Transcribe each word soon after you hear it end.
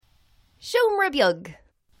Siomra Biog.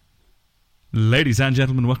 Ladies and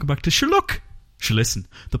gentlemen, welcome back to Sherlock. Listen,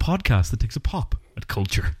 the podcast that takes a pop at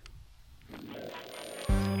culture.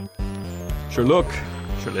 Sherlock,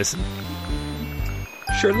 listen.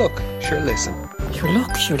 Sherlock, listen.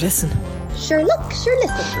 Sherlock, listen. Sherlock,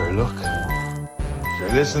 listen. Sherlock,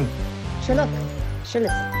 listen. Sherlock, listen.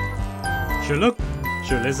 Sherlock,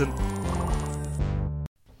 listen.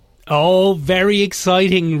 Oh, very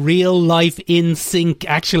exciting real life in sync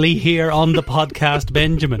actually here on the podcast,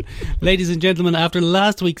 Benjamin. Ladies and gentlemen, after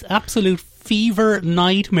last week's absolute fever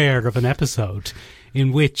nightmare of an episode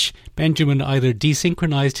in which Benjamin either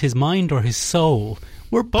desynchronized his mind or his soul,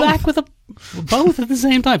 we're back with both at the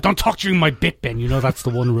same time. Don't talk during my bit, Ben. You know that's the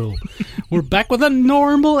one rule. We're back with a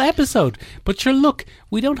normal episode. But sure, look,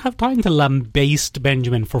 we don't have time to lambaste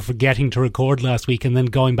Benjamin for forgetting to record last week and then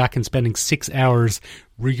going back and spending 6 hours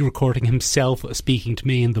re-recording himself speaking to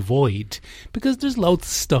me in the void, because there's loads of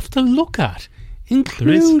stuff to look at,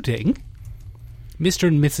 including Mr.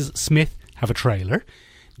 and Mrs. Smith have a trailer.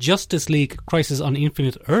 Justice League Crisis on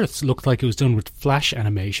Infinite Earths looked like it was done with Flash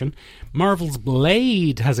animation. Marvel's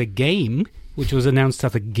Blade has a game, which was announced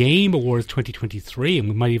at the Game Awards 2023, and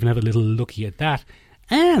we might even have a little looky at that.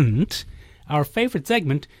 And our favourite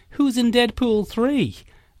segment, Who's in Deadpool 3?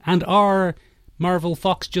 And are Marvel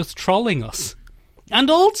Fox just trolling us? And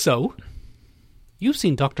also, you've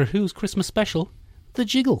seen Doctor Who's Christmas special, The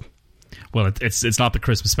Jiggle. Well, it's not the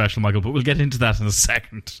Christmas special, Michael, but we'll get into that in a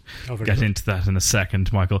second.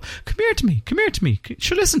 Michael. Come here to me.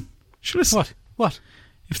 Sure, listen. What?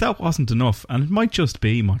 If that wasn't enough, and it might just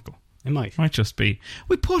be, Michael. It might just be.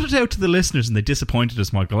 We put it out to the listeners and they disappointed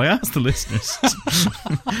us, Michael. I asked the listeners,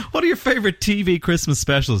 what are your favourite TV Christmas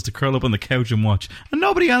specials to curl up on the couch and watch? And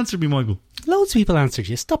nobody answered me, Michael. Loads of people answered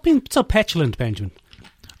you. Stop being so petulant, Benjamin.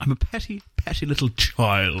 I'm a petty little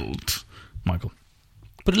child, Michael.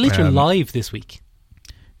 But at least you're live this week.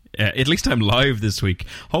 At least I'm live this week.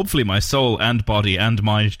 Hopefully my soul and body and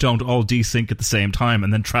mind don't all desync at the same time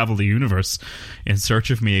and then travel the universe in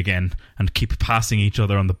search of me again and keep passing each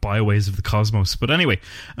other on the byways of the cosmos. But anyway,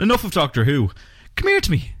 enough of Doctor Who. Come here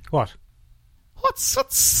to me. What? What's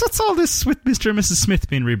all this with Mr. and Mrs. Smith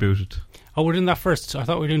being rebooted? Oh, we're doing that first. I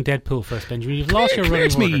thought we were doing Deadpool first, Benjamin. You've lost your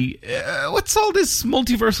running order. What's all this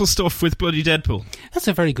multiversal stuff with bloody Deadpool? That's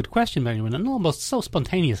a very good question, Benjamin, and almost so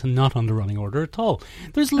spontaneous and not on the running order at all.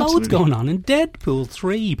 There's loads going on in Deadpool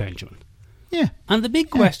 3, Benjamin. Yeah. And the big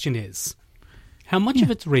question is, how much of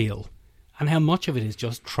it's real and how much of it is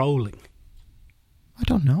just trolling? I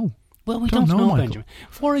don't know. Well, we don't know, Michael. Benjamin.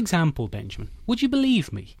 For example, Benjamin, would you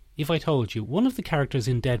believe me if I told you one of the characters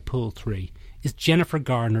in Deadpool 3 is Jennifer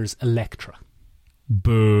Garner's Elektra?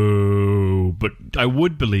 Boo. But I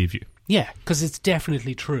would believe you. Yeah, because it's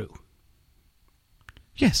definitely true.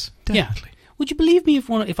 Yes, definitely. Yeah. Would you believe me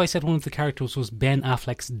if I said one of the characters was Ben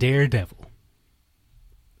Affleck's Daredevil?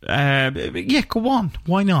 Yeah, go on.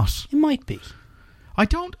 Why not? It might be.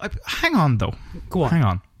 Hang on, though. Go on. Hang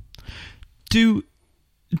on. Do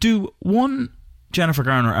one Jennifer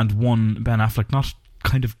Garner and one Ben Affleck not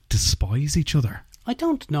kind of despise each other? I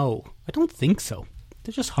don't know. I don't think so.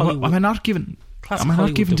 They're just Hollywood. Am I not given? Classic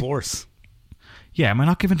Hollywood divorce. Am I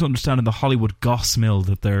not given to understand in the Hollywood goss mill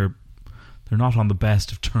that they're not on the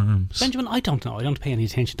best of terms? Benjamin, I don't know. I don't pay any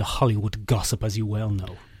attention to Hollywood gossip, as you well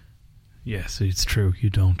know. Yes, it's true.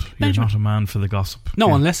 You don't. Benjamin, you're not a man for the gossip.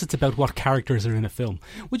 No, unless it's about what characters are in a film.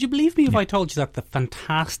 Would you believe me if I told you that the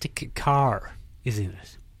Fantastic Car is in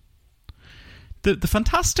it? The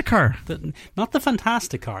Fantastic Car? Not the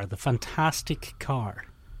Fantastic Car, the Fantastic Car.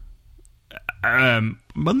 Well,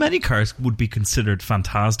 many cars would be considered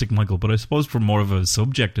fantastic, Michael, but I suppose from more of a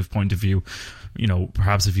subjective point of view, you know,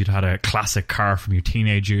 perhaps if you'd had a classic car from your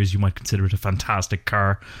teenage years, you might consider it a fantastic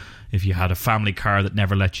car. If you had a family car that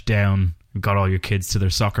never let you down, got all your kids to their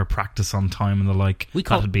soccer practice on time and the like,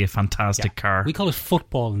 that'd be a fantastic car. We call it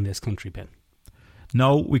football in this country, Ben.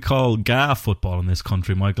 No, we call GA football in this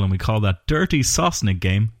country, Michael, and we call that dirty Sosnig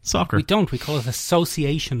game soccer. We don't. We call it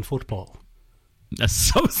association football.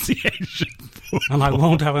 Association football. And I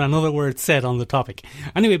won't have another word said on the topic.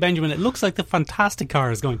 Anyway, Benjamin, it looks like the Fantastic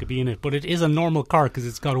Car is going to be in it, but it is a normal car because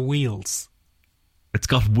it's got wheels. It's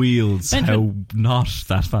got wheels. Benjamin, how not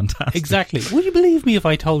that fantastic. Exactly. Would you believe me if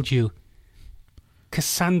I told you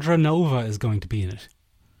Cassandra Nova is going to be in it?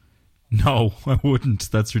 No, I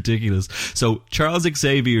wouldn't. That's ridiculous. So, Charles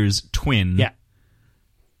Xavier's twin,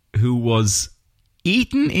 who was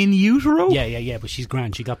eaten in utero? Yeah, but she's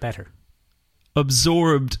grand. She got better.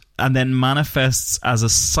 Absorbed and then manifests as a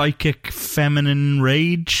psychic feminine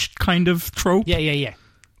rage kind of trope? Yeah.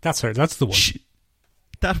 That's her. That's the one.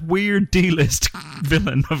 that weird D-list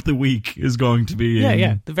villain of the week is going to be in...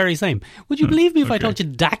 Yeah, the very same. Would you believe me if I Okay. told you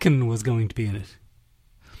Dakin was going to be in it?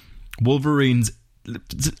 Wolverine's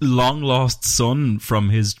long-lost son from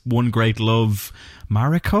his one great love,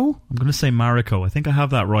 Mariko? I'm going to say Mariko. I think I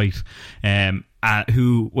have that right.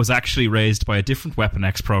 Who was actually raised by a different Weapon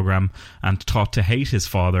X program and taught to hate his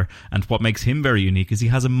father. And what makes him very unique is he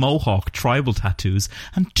has a mohawk, tribal tattoos,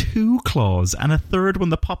 and 2 claws, and a third one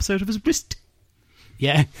that pops out of his wrist.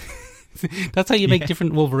 Yeah. That's how you make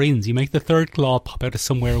different Wolverines. You make the third claw pop out of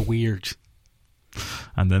somewhere weird.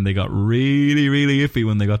 And then they got really, really iffy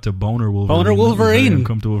when they got to Boner Wolverine. Boner That was very Wolverine.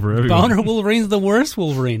 uncomfortable for everyone. Boner Wolverine's the worst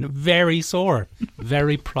Wolverine. Very sore.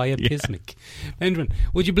 Very priapismic. Benjamin,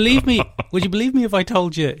 would you believe me? Would you believe me if I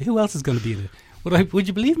told you who else is going to be in it? Would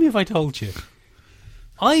you believe me if I told you?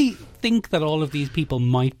 I think that all of these people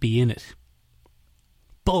might be in it.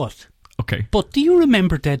 But do you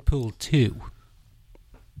remember Deadpool 2?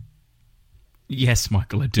 Yes,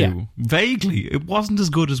 Michael, I do. Yeah. Vaguely. It wasn't as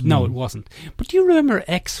good as No, one. it wasn't. But do you remember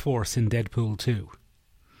X-Force in Deadpool 2?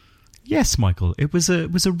 Yes, Michael. It was a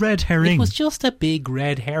red herring. It was just a big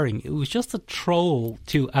red herring. It was just a troll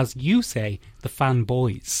to, as you say, the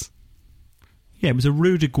fanboys. Yeah, it was a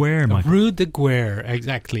Rue de Guerre, Michael. Rue de Guerre,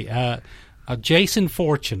 exactly. A Jason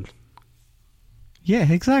Fortune.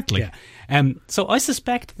 Yeah, exactly. Yeah. So I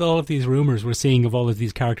suspect that all of these rumours we're seeing of all of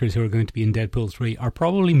these characters who are going to be in Deadpool 3 are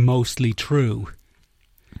probably mostly true.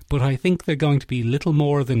 But I think they're going to be little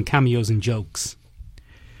more than cameos and jokes.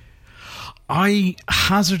 I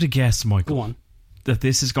hazard a guess, Michael, Go on. that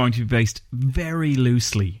this is going to be based very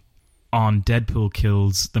loosely on Deadpool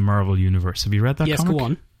Kills the Marvel Universe. Have you read that Yes, comic? go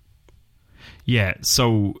on. Yeah,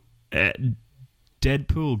 so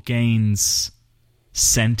Deadpool gains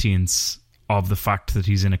sentience of the fact that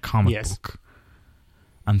he's in a comic book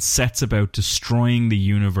and sets about destroying the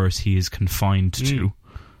universe he is confined to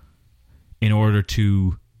in order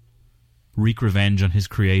to wreak revenge on his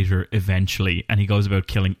creator eventually. And he goes about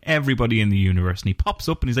killing everybody in the universe, and he pops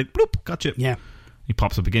up and he's like, bloop, gotcha. Yeah. He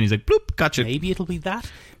pops up again, he's like, bloop, gotcha. Maybe it'll be that,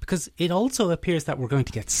 because it also appears that we're going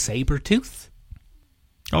to get Sabretooth.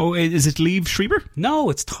 Oh, is it Liev Schreiber? No,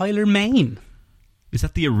 it's Tyler Mane. Is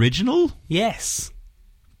that the original? Yes.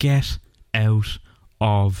 Get out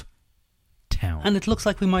of town. And it looks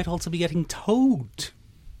like we might also be getting Toad.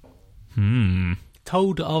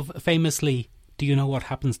 Toad of, famously, do you know what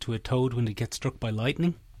happens to a toad when it gets struck by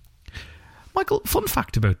lightning? Michael, fun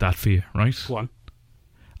fact about that for you, right? Go on.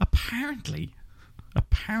 Apparently,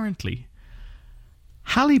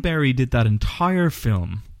 Halle Berry did that entire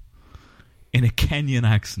film in a Kenyan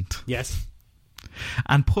accent. Yes.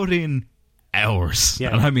 And put in hours, Yeah.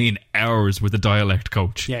 and I mean hours with a dialect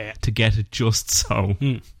coach to get it just so.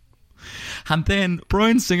 And then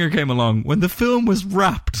Bryan Singer came along when the film was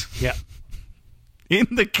wrapped. Yeah. In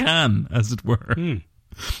the can, as it were.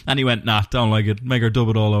 And he went, nah, don't like it. Make her dub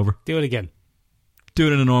it all over. Do it again. Do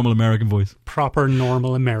it in a normal American voice. Proper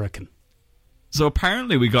normal American. So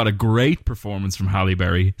apparently we got a great performance from Halle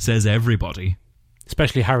Berry, says everybody.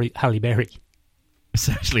 Especially Halle Berry.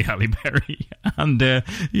 Especially Halle Berry. And,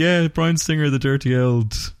 Bryan Singer, the dirty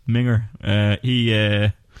old minger, he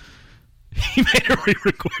made her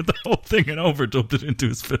re-record the whole thing and overdubbed it into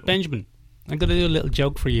his film. Benjamin, I'm going to do a little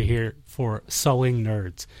joke for you here for sewing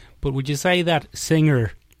nerds. But would you say that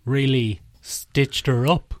Singer really stitched her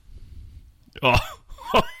up? Oh,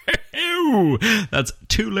 ew. That's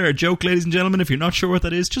two-layer joke, ladies and gentlemen. If you're not sure what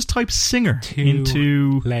that is, just type Singer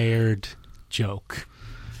into... Two-layered joke.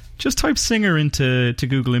 Just type Singer into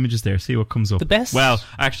Google Images there, see what comes up. The best... Well,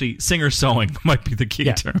 actually, Singer sewing might be the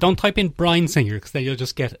key term. Don't type in Bryan Singer, because then you'll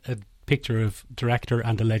just get a picture of director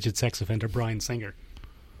and alleged sex offender Bryan Singer.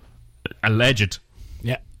 Alleged.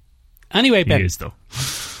 Yeah. Anyway, Ben. He is, though.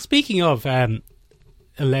 Speaking of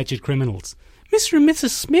alleged criminals, Mr. and Mrs.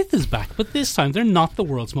 Smith is back, but this time they're not the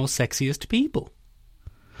world's most sexiest people.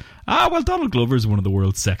 Ah, well, Donald Glover is one of the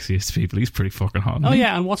world's sexiest people. He's pretty fucking hot. Oh,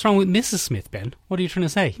 yeah, and what's wrong with Mrs. Smith, Ben? What are you trying to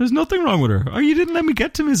say? There's nothing wrong with her. Oh, you didn't let me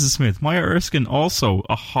get to Mrs. Smith. Maya Erskine, also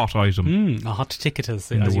a hot item. A hot ticket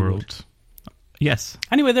as in the you world. would. Yes.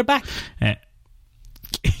 Anyway, they're back.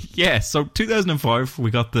 Yeah, so 2005,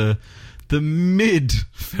 we got the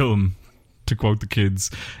mid-film, to quote the kids,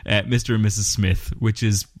 Mr. and Mrs. Smith, which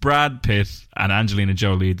is Brad Pitt and Angelina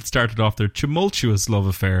Jolie that started off their tumultuous love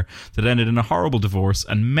affair that ended in a horrible divorce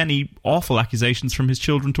and many awful accusations from his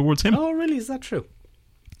children towards him. Oh, really? Is that true?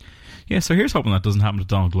 Yeah, so here's hoping that doesn't happen to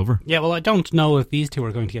Donald Glover. Yeah, well, I don't know if these two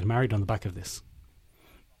are going to get married on the back of this.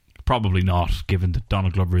 Probably not, given that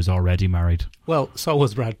Donald Glover is already married. Well, so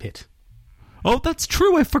was Brad Pitt. Oh, that's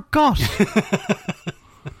true, I forgot.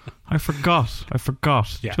 I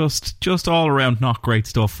forgot. Yeah. Just all around not great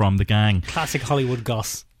stuff from the gang. Classic Hollywood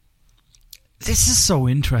goss. This is so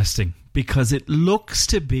interesting because it looks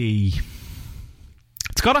to be...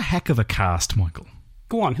 It's got a heck of a cast, Michael.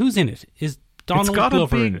 Go on, who's in it? Is Donald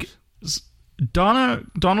Glover in it?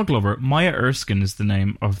 Donald Glover. Maya Erskine is the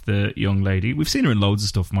name of the young lady. We've seen her in loads of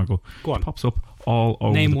stuff, Michael. Go on. She pops up all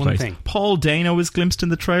over Name the one place. thing. Paul Dano is glimpsed in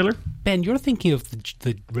the trailer. Ben, you're thinking of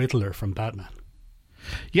the Riddler from Batman.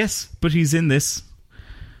 Yes, but he's in this.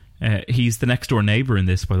 He's the next door neighbour in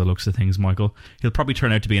this, by the looks of things, Michael. He'll probably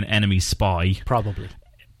turn out to be an enemy spy. Probably.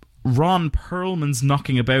 Ron Perlman's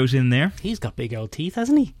knocking about in there. He's got big old teeth,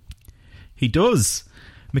 hasn't he? He does.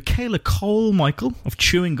 Michaela Cole, Michael, of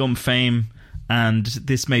Chewing Gum fame and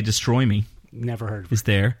This May Destroy Me. Never heard of is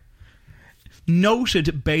there.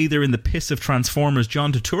 Noted bather in the piss of Transformers,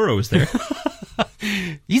 John Turturro is there.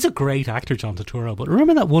 He's a great actor, John Turturro, but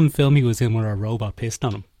remember that one film he was in where a robot pissed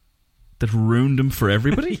on him? That ruined him for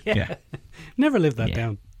everybody? Yeah. Never lived that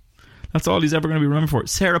down. That's all he's ever going to be remembered for.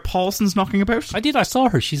 Sarah Paulson's knocking about. I saw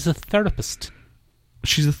her. She's a therapist.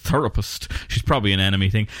 She's a therapist. She's probably an enemy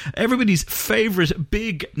thing. Everybody's favourite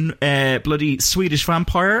big bloody Swedish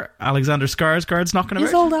vampire, Alexander Skarsgård's knocking about.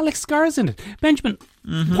 Is old Alex Skarsgård in it? Benjamin,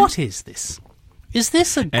 what is this? Is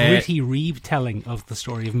this a gritty retelling of the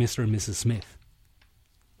story of Mr. and Mrs. Smith?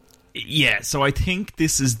 Yeah, so I think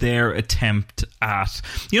this is their attempt at...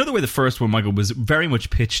 You know the way the first one, Michael, was very much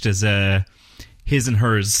pitched as a his and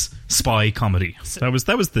hers spy comedy. That was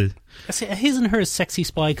the... A his and hers sexy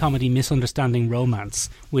spy comedy misunderstanding romance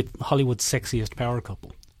with Hollywood's sexiest power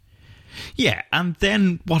couple. Yeah, and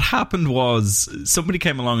then what happened was somebody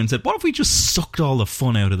came along and said, what if we just sucked all the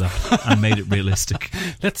fun out of that and made it realistic?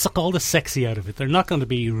 Let's suck all the sexy out of it. They're not going to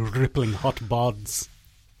be rippling hot bods.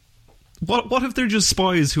 What if they're just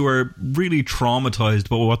spies who are really traumatised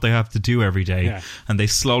by what they have to do every day, and they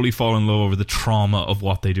slowly fall in love over the trauma of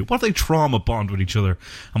what they do? What if they trauma bond with each other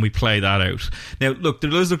and we play that out? Now, look,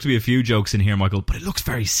 there does look to be a few jokes in here, Michael, but it looks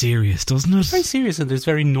very serious, doesn't it? It's very serious, and there's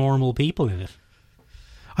very normal people in it.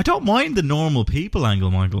 I don't mind the normal people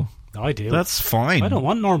angle, Michael. I do. That's fine. I don't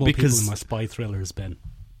want normal people in my spy thrillers, Ben.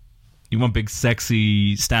 You want big,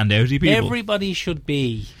 sexy, standouty people? Everybody should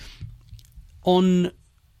be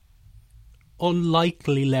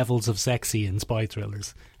unlikely levels of sexy in spy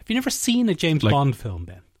thrillers. Have you never seen a James Bond film,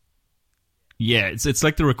 Ben? Yeah, it's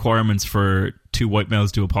like the requirements for two white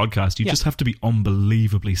males do a podcast. You just have to be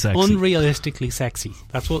unbelievably sexy. Unrealistically sexy.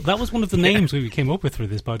 That was one of the names we came up with for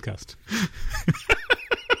this podcast.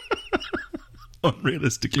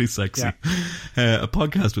 Unrealistically sexy. A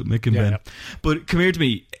podcast with Mick and Ben. Yeah. But come here to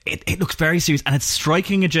me. It looks very serious, and it's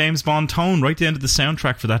striking a James Bond tone right at the end of the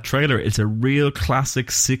soundtrack for that trailer. It's a real classic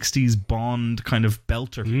 60s Bond kind of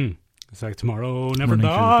belter. It's like Tomorrow Never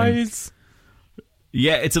Dies.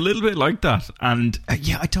 Yeah, it's a little bit like that. And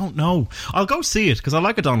I don't know. I'll go see it because I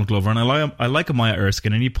like a Donald Glover and I like a Maya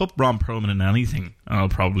Erskine, and you put Ron Perlman in anything and I'll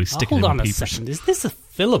probably stick it in Hold on a peepers. second. Is this a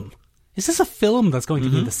film? Is this a film that's going to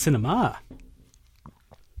be in the cinema?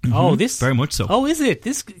 Oh, this very much so. Oh, is it?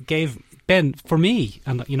 This gave Ben, for me,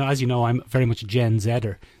 and as you know, I'm very much a Gen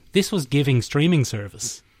Zer. This was giving streaming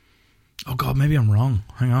service. Oh God, maybe I'm wrong.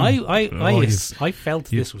 Hang on. I felt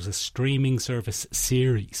this was a streaming service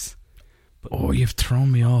series. But you've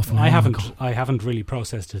thrown me off. Now. I haven't really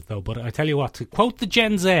processed it though. But I tell you what, to quote the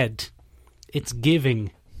Gen Z, it's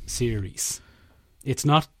giving series. It's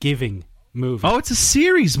not giving movie. Oh, it's a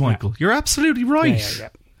series, Michael. You're absolutely right. Yeah.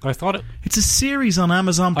 I thought it's a series on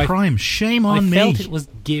Amazon Prime. Shame on me. I felt it was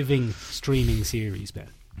giving streaming series, Ben.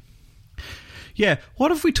 Yeah, what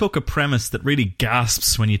if we took a premise that really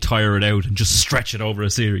gasps when you tire it out and just stretch it over a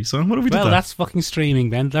series? So what if we did that? Well, that's fucking streaming,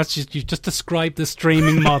 Ben. That's you just described the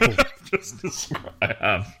streaming model. I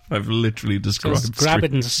have. I've literally described. Just grab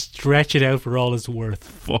it and stretch it out for all it's worth.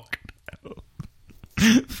 Fucking hell.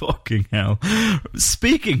 Fucking hell.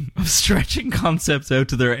 Speaking of stretching concepts out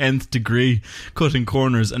to their nth degree, cutting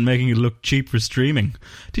corners and making it look cheap for streaming,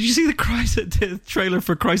 did you see the trailer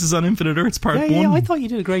for Crisis on Infinite Earths Part 1? Yeah, I thought you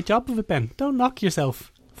did a great job of it, Ben. Don't knock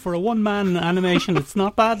yourself. For a one-man animation, it's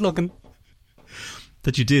not bad looking.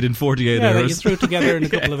 That you did in 48 hours. Yeah, that you threw it together in a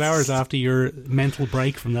couple of hours after your mental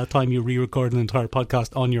break from that time you re-recorded an entire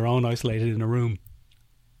podcast on your own, isolated in a room.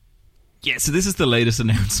 Yeah, so this is the latest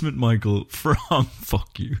announcement, Michael, from...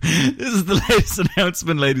 Fuck you. This is the latest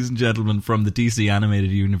announcement, ladies and gentlemen, from the DC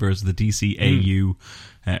Animated Universe, the DCAU,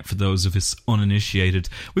 for those of us uninitiated.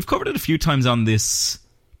 We've covered it a few times on this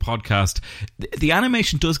podcast. The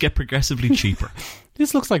animation does get progressively cheaper.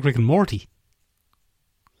 This looks like Rick and Morty.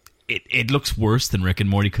 it looks worse than Rick and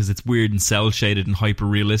Morty because it's weird and cell shaded and hyper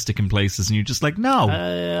realistic in places, and you're just like, no.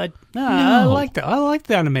 I like that. I like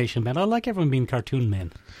the animation, man. I like everyone being cartoon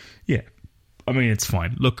men. Yeah. I mean, it's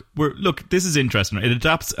fine. Look, this is interesting. It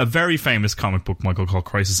adapts a very famous comic book, Michael, called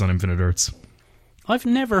Crisis on Infinite Earths. I've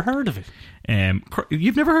never heard of it.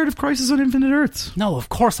 You've never heard of Crisis on Infinite Earths? No, of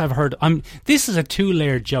course I've heard. This is a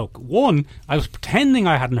two-layered joke. One, I was pretending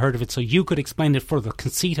I hadn't heard of it so you could explain it for the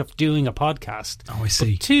conceit of doing a podcast. Oh, I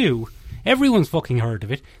see. But two, everyone's fucking heard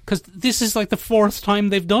of it because this is like the fourth time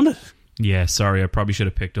they've done it. Yeah, sorry. I probably should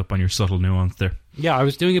have picked up on your subtle nuance there. Yeah, I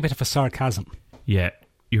was doing a bit of a sarcasm. Yeah.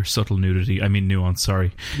 Your subtle nuance,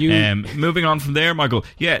 sorry. Moving on from there, Michael.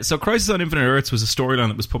 Yeah, so Crisis on Infinite Earths was a storyline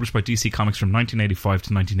that was published by DC Comics from 1985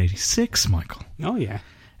 to 1986, Michael. Oh, yeah.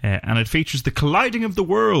 And it features the colliding of the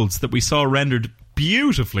worlds that we saw rendered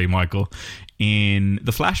beautifully, Michael, in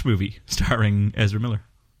the Flash movie starring Ezra Miller.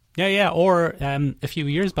 Yeah, or a few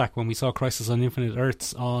years back when we saw Crisis on Infinite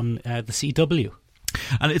Earths on the CW.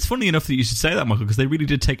 And it's funny enough that you should say that, Michael, because they really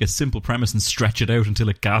did take a simple premise and stretch it out until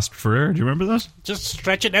it gasped for air. Do you remember that? Just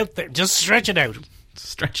stretch it out there. Just stretch it out.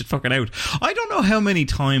 Stretch it fucking out. I don't know how many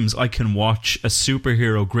times I can watch a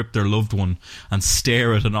superhero grip their loved one and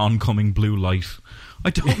stare at an oncoming blue light. I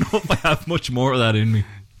don't know if I have much more of that in me.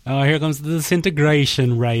 Oh, here comes the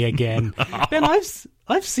disintegration ray again. Ben,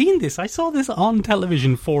 I've seen this. I saw this on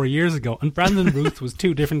television 4 years ago, and Brandon Routh was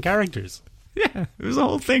two different characters. Yeah, it was a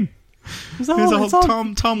whole thing.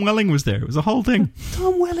 Tom Welling was there. It was a whole thing.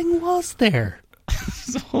 Tom Welling was there. It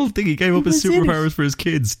was a whole thing. He gave up his superpowers for his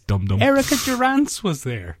kids. Dum-dum. Erica Durance was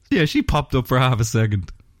there. Yeah, she popped up for half a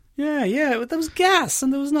second. Yeah. There was gas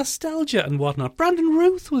and there was nostalgia and whatnot. Brandon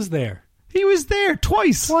Routh was there. He was there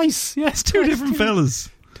twice. Yes, two different fellas.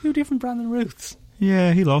 Two different Brandon Rouths.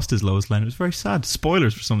 Yeah, he lost his Lois Lane. It was very sad.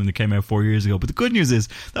 Spoilers for something that came out 4 years ago. But the good news is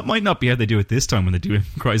that might not be how they do it this time when they do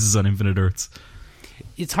Crisis on Infinite Earths.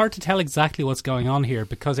 It's hard to tell exactly what's going on here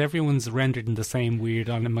because everyone's rendered in the same weird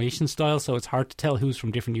animation style, so it's hard to tell who's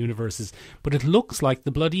from different universes. But it looks like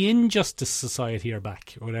the bloody Injustice Society are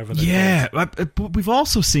back, or whatever. Yeah, but we've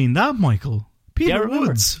also seen that, Michael. Peter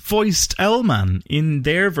Woods voiced L-Man in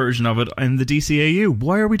their version of it in the DCAU.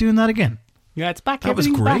 Why are we doing that again? Yeah, it's back. That was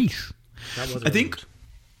great. I think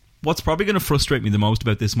what's probably going to frustrate me the most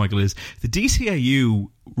about this, Michael, is the DCAU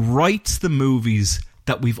writes the movies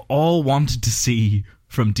that we've all wanted to see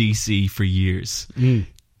from DC for years.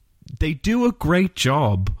 They do a great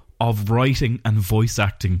job of writing and voice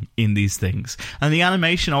acting in these things, and the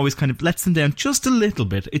animation always kind of lets them down just a little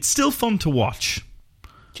bit. It's still fun to watch.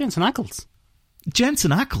 Jensen Ackles,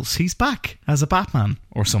 he's back as a Batman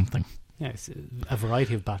or something. Yeah, it's a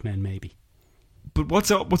variety of Batman, maybe. But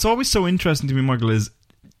what's always so interesting to me, Michael, is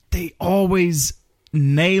they always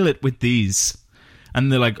nail it with these,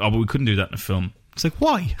 and they're like, "Oh, but we couldn't do that in a film." It's like,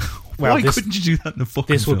 why? Well, why couldn't you do that in a fucking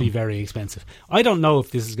film? This would be very expensive. I don't know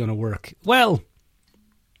if this is going to work. Well,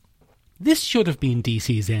 this should have been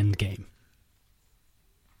DC's Endgame.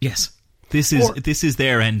 Yes. This is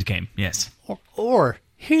their Endgame, yes. Or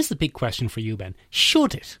here's the big question for you, Ben.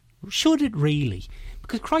 Should it? Should it really?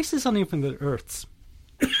 Because Crisis on Infinite Earths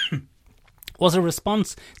was a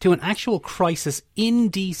response to an actual crisis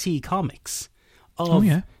in DC Comics of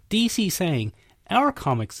DC saying, our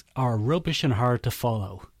comics are rubbish and hard to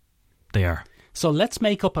follow. They are. So let's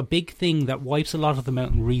make up a big thing that wipes a lot of them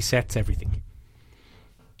out and resets everything.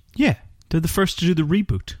 Yeah, they're the first to do the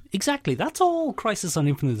reboot. Exactly. That's all Crisis on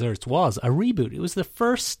Infinite Earths was, a reboot. It was the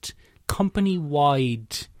first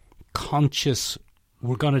company-wide conscious,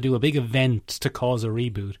 we're going to do a big event to cause a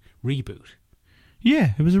reboot.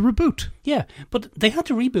 Yeah, it was a reboot. Yeah, but they had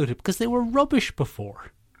to reboot it because they were rubbish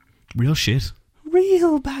before. Real shit.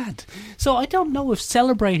 Real bad. So I don't know if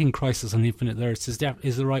celebrating Crisis on Infinite Earths is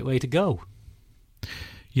the right way to go.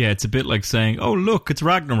 Yeah, it's a bit like saying, oh, look, it's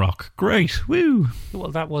Ragnarok. Great, woo.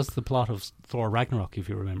 Well, that was the plot of Thor Ragnarok, if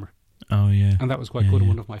you remember. Oh, yeah. And that was quite good,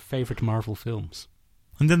 one of my favourite Marvel films.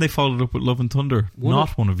 And then they followed up with Love and Thunder.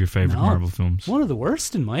 One of your favourite Marvel films. One of the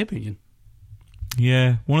worst, in my opinion.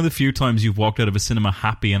 Yeah, one of the few times you've walked out of a cinema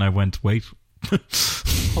happy and I went, wait.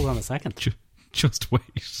 Hold on a second. Just wait.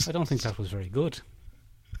 I don't think that was very good.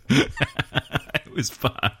 It was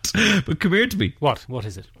bad. But come here to me. What? What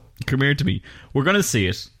is it? Come here to me. We're going to see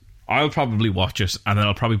it. I'll probably watch it and then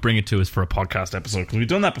I'll probably bring it to us for a podcast episode because we've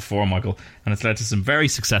done that before, Michael, and it's led to some very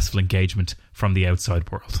successful engagement from the outside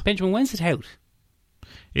world. Benjamin, when's it out?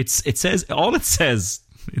 It says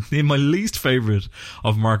in my least favourite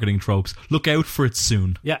of marketing tropes, look out for it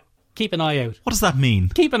soon. Yeah, keep an eye out. What does that mean?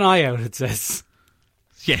 Keep an eye out, it says.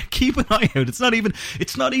 Yeah, keep an eye out. It's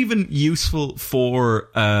not even useful for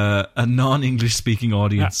a non-English speaking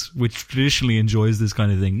audience, which traditionally enjoys this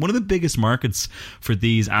kind of thing. One of the biggest markets for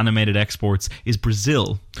these animated exports is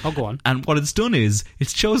Brazil. Oh, go on. And what it's done is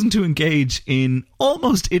it's chosen to engage in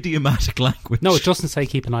almost idiomatic language. No, it doesn't say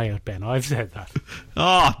keep an eye out, Ben. I've said that.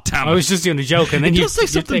 Oh, damn it. I was just doing a joke. And then it does say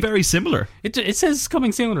something very similar. It says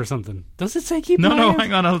coming soon or something. Does it say keep an eye out? No,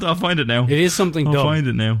 hang on. I'll find it now. It is something dumb. I'll find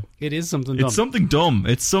it now. It is something dumb. It's something dumb.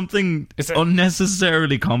 It's something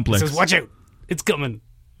unnecessarily complex. It says, watch out. It's coming.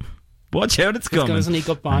 Watch out, it's coming. It's going to sneak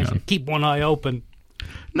up behind you. Keep one eye open.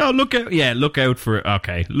 No, look out! Yeah, look out for it.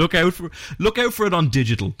 Okay, look out for it on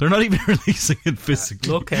digital. They're not even releasing it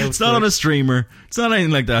physically. Look out! It's not on a streamer. It's not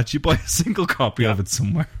anything like that. You buy a single copy of it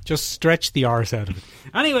somewhere. Just stretch the arse out of it.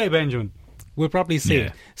 Anyway, Benjamin, we'll probably see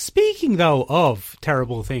it. Speaking though of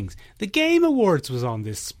terrible things, the Game Awards was on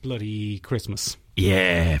this bloody Christmas.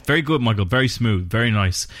 Yeah, very good, Michael. Very smooth. Very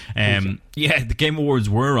nice. Yeah, the Game Awards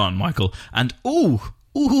were on, Michael, and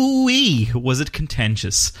ooh-wee, was it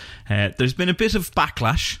contentious. There's been a bit of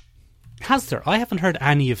backlash. Has there? I haven't heard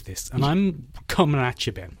any of this, and I'm coming at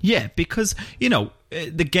you, Ben. Yeah, because,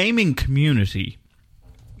 the gaming community,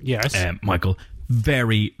 yes, Michael,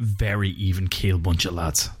 very, very even-keel bunch of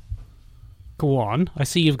lads. Go on. I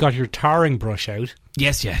see you've got your tarring brush out.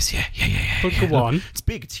 Yes, yeah. But go on. It's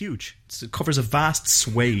big, it's huge. It covers a vast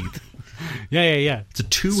swathe. Yeah. It's a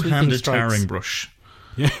two-handed tarring brush.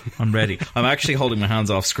 Yeah. I'm ready. I'm actually holding my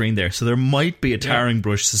hands off screen there, so there might be a tarring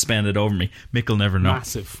brush suspended over me. Mick will never know.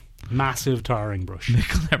 Massive tarring brush.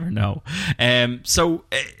 Mick will never know. So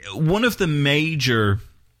one of the major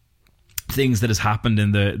things that has happened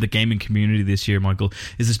in the gaming community this year, Michael,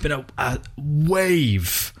 is there's been a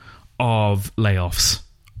wave of layoffs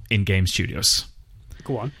in game studios.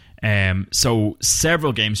 Go on. So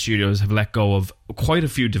several game studios have let go of quite a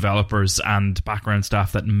few developers and background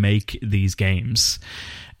staff that make these games,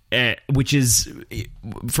 which is,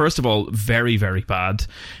 first of all, very, very bad.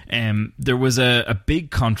 There was a big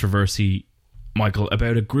controversy, Michael,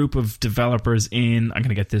 about a group of developers in, I'm going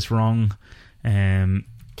to get this wrong,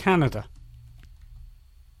 Canada.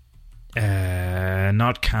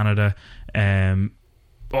 Not Canada.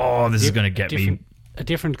 This is going to get me. A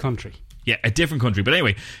different country. Yeah, a different country. But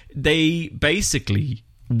anyway, they basically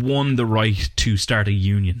won the right to start a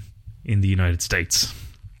union in the United States.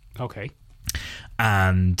 Okay.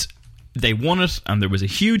 And they won it, and there was a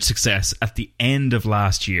huge success at the end of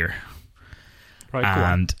last year. Right,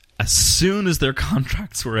 and as soon as their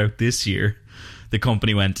contracts were out this year, the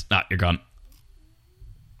company went, you're gone.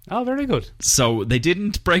 Oh, very good. So they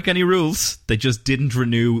didn't break any rules. They just didn't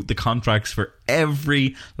renew the contracts for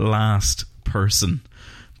every last person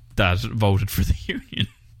that voted for the union.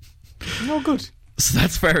 Oh, good. So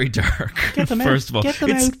that's very dark. Get them First of all, Get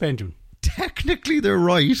them out, Benjamin. Technically, they're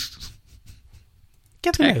right.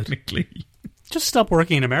 Get them Technically. out. Just stop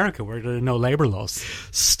working in America where there are no labour laws.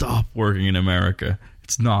 Stop working in America.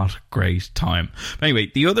 It's not a great time. But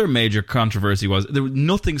anyway, the other major controversy was there was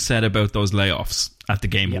nothing said about those layoffs at the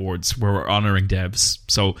Game Awards where we're honouring devs.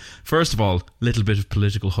 So, first of all, a little bit of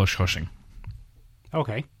political hush-hushing.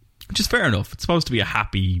 Okay. Which is fair enough. It's supposed to be a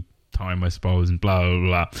happy time, I suppose, and blah, blah,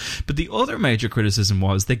 blah. But the other major criticism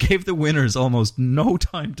was they gave the winners almost no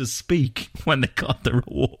time to speak when they got the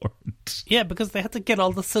reward. Yeah, because they had to get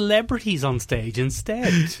all the celebrities on stage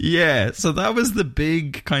instead. Yeah, so that was the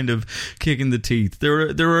big kind of kick in the teeth.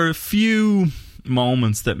 There were a few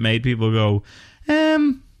moments that made people go, yeah,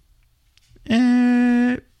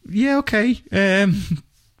 okay,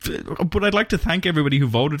 but I'd like to thank everybody who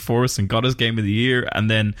voted for us and got us Game of the Year, and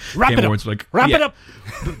then Wrap it up. Wrap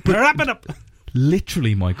it up.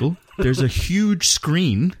 Literally, Michael, there's a huge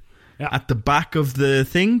screen at the back of the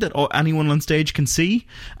thing that anyone on stage can see,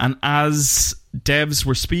 and as devs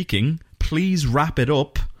were speaking, please wrap it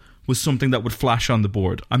up, was something that would flash on the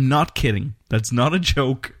board. I'm not kidding. That's not a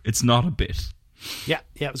joke. It's not a bit. Yeah,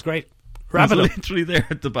 it was great. Wrap it up. Literally there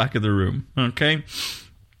at the back of the room. Okay.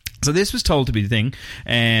 So this was told to be the thing,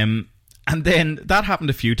 and then that happened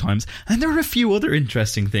a few times, and there were a few other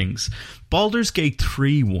interesting things. Baldur's Gate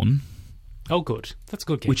 3 won. Oh, good. That's a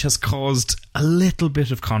good game. Which has caused a little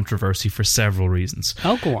bit of controversy for several reasons.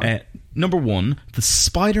 Oh, go on. Number one, the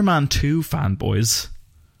Spider-Man 2 fanboys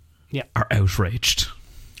are outraged.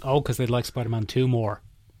 Oh, because they like Spider-Man 2 more.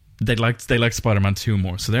 They like Spider-Man 2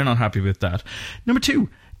 more, so they're not happy with that. Number two,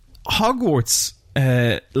 Hogwarts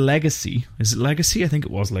Legacy. Is it Legacy? I think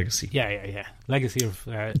it was Legacy. Yeah. Legacy of...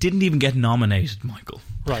 didn't even get nominated, Michael.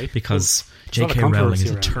 Right. Because J.K. Rowling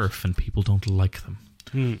is a TERF and people don't like them.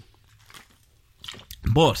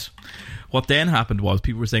 But what then happened was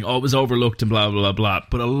people were saying, oh, it was overlooked and blah, blah, blah, blah.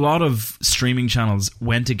 But a lot of streaming channels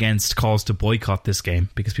went against calls to boycott this game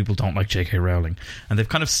because people don't like J.K. Rowling. And they've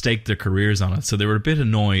kind of staked their careers on it. So they were a bit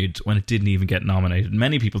annoyed when it didn't even get nominated.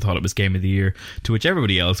 Many people thought it was Game of the Year, to which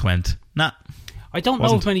everybody else went, nah. I don't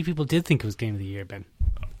know if many people did think it was Game of the Year, Ben.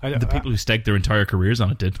 The people who staked their entire careers on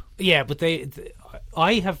it did. Yeah, but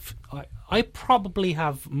I probably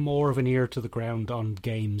have more of an ear to the ground on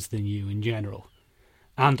games than you in general.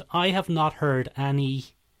 And I have not heard any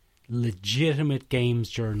legitimate games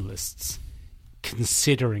journalists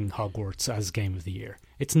considering Hogwarts as Game of the Year.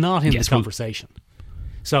 It's not in the conversation.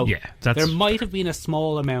 So there might have been a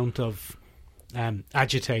small amount of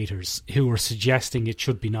agitators who were suggesting it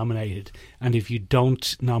should be nominated. And if you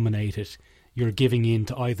don't nominate it, you're giving in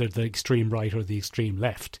to either the extreme right or the extreme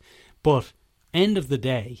left. But end of the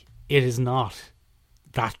day, it is not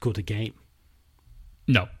that good a game.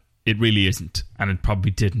 No, it really isn't, and it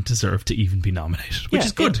probably didn't deserve to even be nominated, which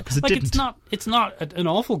is good because it didn't. It's not an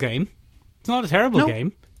awful game. It's not a terrible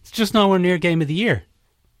game. It's just nowhere near Game of the Year.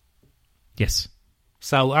 Yes.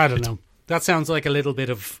 So I don't know. That sounds like a little bit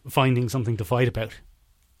of finding something to fight about.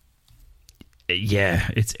 Yeah,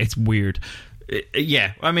 it's weird.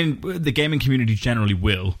 Yeah, I mean, the gaming community generally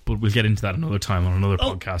will, but we'll get into that another time on another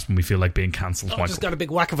podcast when we feel like being cancelled. Just got a big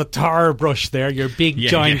whack of a tar brush there, your big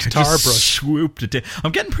giant tar brush. Swooped it down.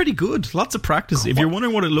 I'm getting pretty good. Lots of practice. If you're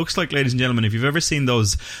wondering what it looks like, ladies and gentlemen, if you've ever seen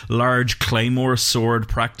those large claymore sword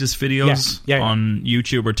practice videos on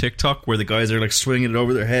YouTube or TikTok where the guys are like swinging it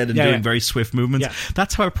over their head and doing very swift movements,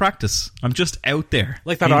 that's how I practice. I'm just out there.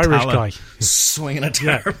 Like that Irish guy. Swinging a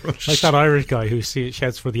tar brush. Like that Irish guy who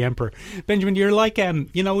shouts for the Emperor. Benjamin, you're like,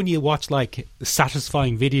 you know when you watch like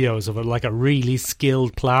satisfying videos of like a really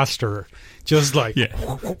skilled plasterer, just like you're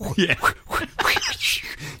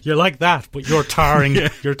like that, but you're tarring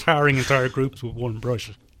entire groups with one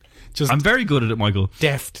brush. I'm very good at it, Michael.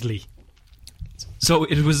 Deftly. So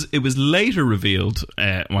it was later revealed,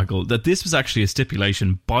 Michael, that this was actually a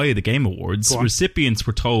stipulation by the Game Awards. Recipients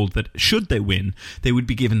were told that should they win, they would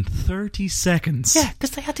be given 30 seconds. Yeah,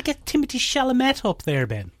 because they had to get Timothée Chalamet up there,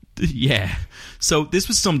 Ben. Yeah. So this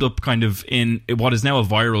was summed up kind of in what is now a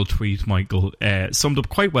viral tweet, Michael. Summed up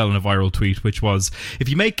quite well in a viral tweet, which was, if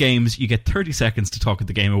you make games, you get 30 seconds to talk at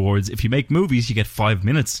the Game Awards. If you make movies, you get 5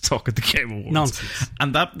 minutes to talk at the Game Awards. Nonsense.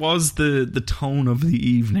 And that was the tone of the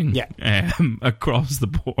evening across the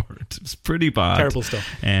board. It was pretty bad. Terrible stuff.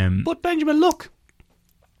 But Benjamin, look,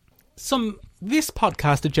 this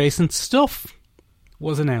podcast adjacent stuff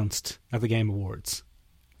was announced at the Game Awards.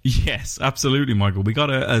 Yes, absolutely, Michael. We got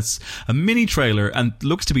a mini trailer, and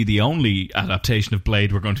looks to be the only adaptation of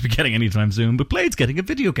Blade we're going to be getting anytime soon, but Blade's getting a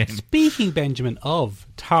video game. Speaking, Benjamin, of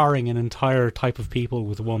tarring an entire type of people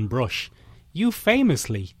with one brush, you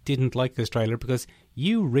famously didn't like this trailer because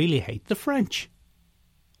you really hate the French.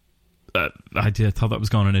 I thought that was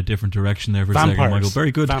going in a different direction there for a second, Michael.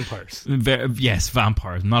 Very good. Vampires. Yes,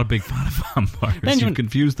 vampires. I'm not a big fan of vampires. Benjamin, you've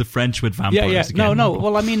confused the French with vampires again. No.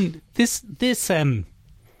 Well, I mean, this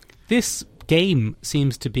game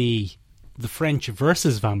seems to be the French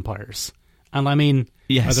versus vampires. And I mean,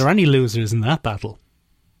 are there any losers in that battle?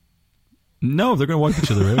 No, they're going to wipe each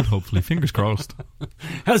other out, hopefully. Fingers crossed.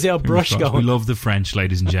 How's the old brush going? We love the French,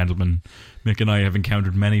 ladies and gentlemen. Mick and I have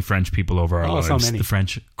encountered many French people over our lives. So many. The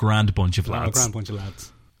French, grand bunch of lads.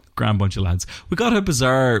 Grand bunch of lads. We got a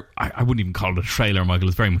bizarre, I wouldn't even call it a trailer, Michael.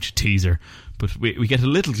 It's very much a teaser. But we get a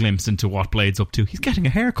little glimpse into what Blade's up to. He's getting a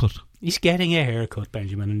haircut. He's getting a haircut,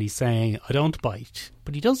 Benjamin, and he's saying, I don't bite.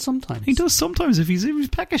 But he does sometimes. He does sometimes if he's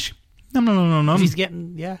peckish. No. If he's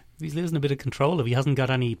he's losing a bit of control. If he hasn't got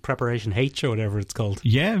any Preparation H or whatever it's called.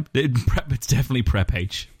 Yeah, it's definitely Prep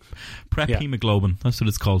H. Hemoglobin, that's what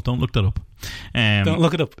it's called. Don't look that up. Don't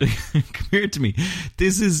look it up. Come here to me.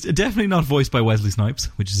 This is definitely not voiced by Wesley Snipes,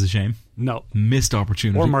 which is a shame. No. Missed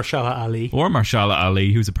opportunity. Or Mahershala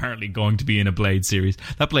Ali. Who's apparently going to be in a Blade series.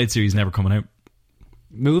 That Blade series is never coming out.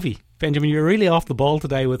 Movie. Benjamin, you're really off the ball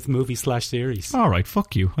today with movie/series. All right,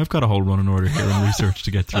 fuck you. I've got a whole running order here and research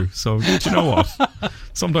to get through. So, do you know what?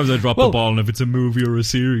 Sometimes I drop the ball, and if it's a movie or a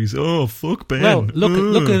series, oh, fuck Ben. Well,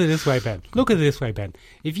 look at it this way, Ben.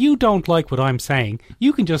 If you don't like what I'm saying,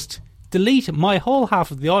 you can just delete my whole half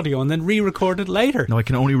of the audio and then re-record it later. No, I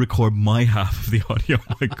can only record my half of the audio,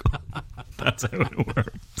 Michael. That's how it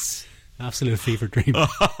works. Absolute fever dream.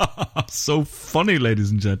 So funny,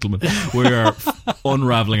 ladies and gentlemen. We are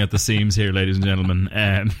unravelling at the seams here, ladies and gentlemen,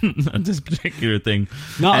 on this particular thing.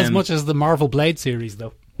 Not as much as the Marvel Blade series,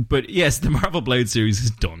 though. But yes, the Marvel Blade series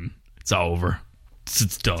is done. It's over.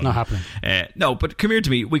 It's done. It's not happening. No, but come here to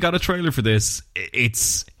me. We got a trailer for this.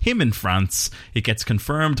 It's him in France. It gets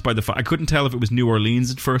confirmed by the... I couldn't tell if it was New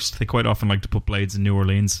Orleans at first. They quite often like to put blades in New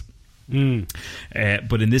Orleans.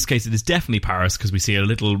 But in this case, it is definitely Paris, because we see a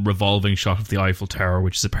little revolving shot of the Eiffel Tower,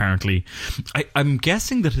 which is apparently... I'm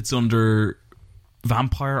guessing that it's under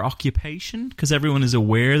vampire occupation, because everyone is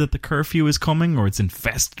aware that the curfew is coming, or it's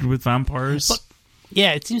infested with vampires. But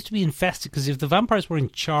yeah, it seems to be infested, because if the vampires were in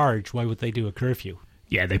charge, why would they do a curfew?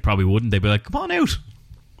 Yeah, they probably wouldn't. They'd be like, come on out.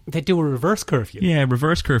 They'd do a reverse curfew. Yeah,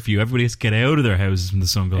 reverse curfew. Everybody has to get out of their houses when the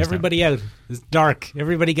sun goes Everybody down. out. It's dark.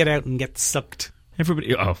 Everybody get out and get sucked.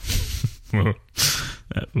 Everybody... Oh.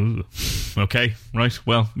 Okay, right.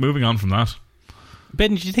 Well, moving on from that.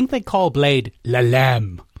 Ben, do you think they call Blade La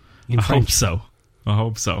Lame in I French?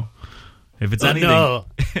 hope so. If it's anything... No,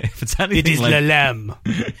 if it's anything it is like... La Lame.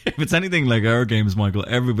 If it's anything like our games, Michael,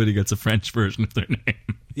 everybody gets a French version of their name.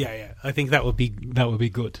 Yeah. I think that would be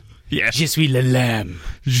good. Yeah. Je suis La Lame.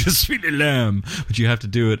 Je suis le lamb. But you have to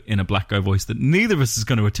do it in a black guy voice that neither of us is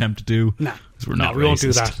going to attempt to do. Nah. Because we're not we racist. won't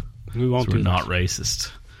do that. We won't do We're not that.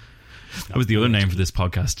 racist. That was the other name for this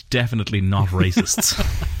podcast. Definitely not racists.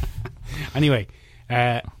 Anyway,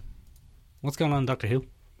 what's going on, Doctor Who?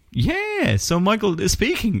 Yeah, so Michael,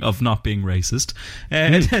 speaking of not being racist,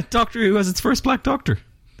 Doctor Who has its first black doctor.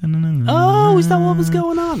 Oh, is that what was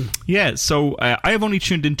going on? Yeah, so I have only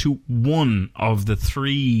tuned into one of the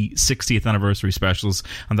 3 60th anniversary specials,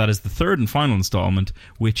 and that is the third and final installment,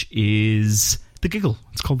 which is The Giggle.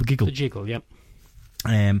 It's called The Giggle. The Jiggle, yep.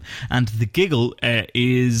 And The Giggle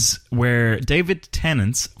is where David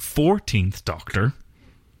Tennant's 14th Doctor...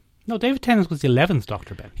 No, David Tennant was the 11th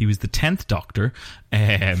Doctor, Ben. He was the 10th Doctor,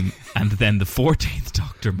 and then the 14th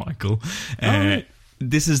Doctor, Michael.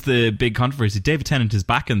 This is the big controversy. David Tennant is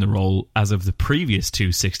back in the role as of the previous 2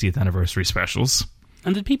 60th anniversary specials.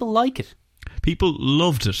 And did people like it? People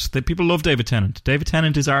loved it. People love David Tennant. David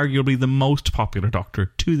Tennant is arguably the most popular Doctor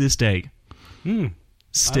to this day.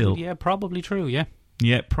 Still. Yeah, probably true, yeah.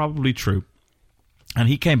 Yeah, probably true. And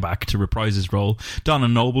he came back to reprise his role. Donna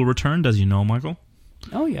Noble returned, as you know, Michael.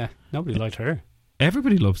 Oh, yeah. Nobody liked her.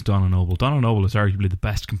 Everybody loves Donna Noble. Donna Noble is arguably the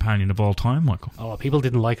best companion of all time, Michael. Oh, people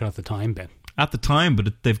didn't like her at the time, Ben. At the time,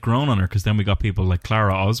 but they've grown on her, because then we got people like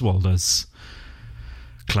Clara Oswald as...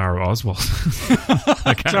 Clara Oswald.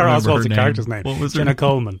 I can't Clara remember Oswald's her the character's name. What was her Jenna name?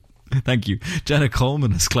 Coleman. Thank you. Jenna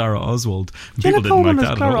Coleman as Clara Oswald. Jenna People Coleman didn't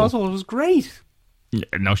like as that at Clara all. Oswald was great. Yeah,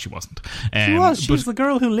 no, she wasn't. She was. She but- was the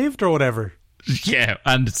girl who lived or whatever. Yeah,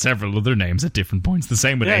 and several other names at different points. The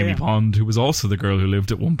same with Yeah, Amy yeah. Pond, who was also the girl who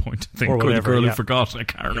lived at one point. I think, Or or the whatever, girl yeah. who forgot. I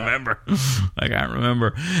can't remember. I can't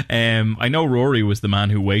remember. I know Rory was the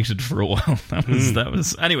man who waited for a while. That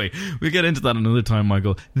was. Anyway, we'll get into that another time,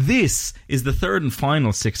 Michael. This is the third and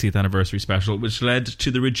final 60th anniversary special, which led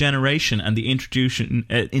to the regeneration and the introduction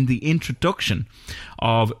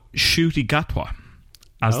of Ncuti Gatwa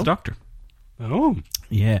as the Doctor. Oh.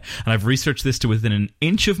 Yeah, and I've researched this to within an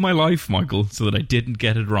inch of my life, Michael, so that I didn't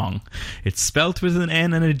get it wrong. It's spelt with an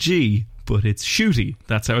N and a G, but it's Ncuti.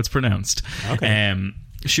 That's how it's pronounced. Okay.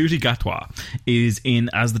 Ncuti Gatwa is in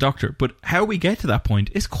as the Doctor, but how we get to that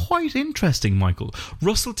point is quite interesting, Michael.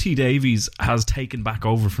 Russell T Davies has taken back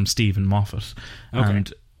over from Stephen Moffat,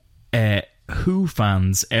 and Who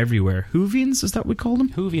fans everywhere, Whovians, is that what we call them?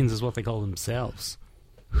 Whovians is what they call themselves.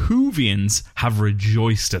 Whovians have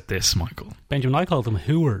rejoiced at this, Michael. Benjamin, I call them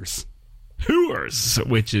Whoers. Hooers,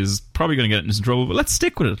 which is probably going to get us in trouble, but let's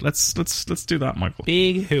stick with it. Let's do that, Michael.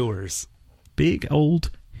 Big Whoers. Big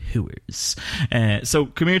old Whoers. So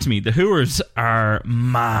come here to me. The Whoers are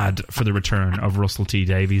mad for the return of Russell T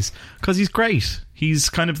Davies because he's great. He's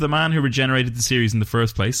kind of the man who regenerated the series in the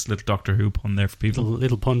first place. Little Doctor Who pun there for people.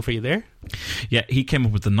 Little pun for you there. Yeah, he came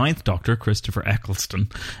up with the 9th Doctor, Christopher Eccleston,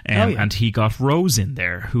 and he got Rose in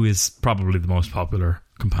there, who is probably the most popular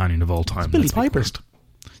companion of all time. It's Billy Piper. It's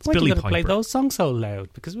Why Billy do you gotta play Piper. those songs so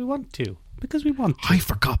loud? Because we want to. I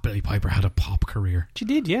forgot Billy Piper had a pop career. She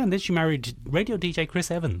did, yeah. And then she married radio DJ Chris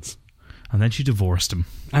Evans. And then she divorced him.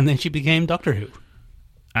 And then she became Doctor Who.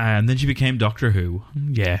 And then she became Doctor Who.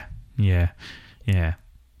 Yeah.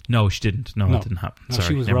 No, she didn't. No, it didn't happen. No, Sorry,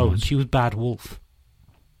 she was never Rose. mind. She was Bad Wolf.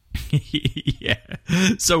 Yeah.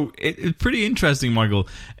 So it's pretty interesting, Michael.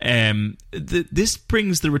 This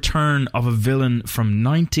brings the return of a villain from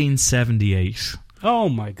 1978. Oh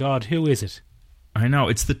my God, who is it? I know,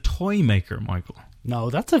 it's the Toy Maker, Michael. No,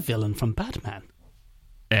 that's a villain from Batman.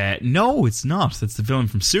 No, it's not. It's the villain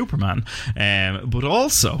from Superman, but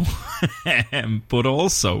also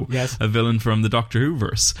Yes. a villain from the Doctor Who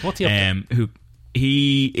verse. What's he up to?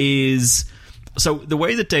 He is So the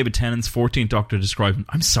way that David Tennant's 14th Doctor described him,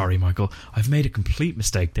 I'm sorry, Michael, I've made a complete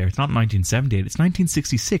mistake there. It's not 1978, it's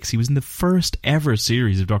 1966. He was in the first ever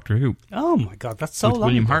series of Doctor Who. Oh my God, that's so with long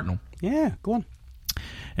William ago. Hartnell. Yeah, go on.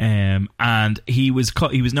 And he was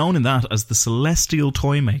known in that as the Celestial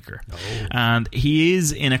Toymaker. Oh. And he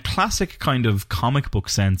is, in a classic kind of comic book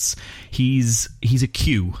sense, he's a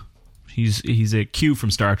Q. He's a Q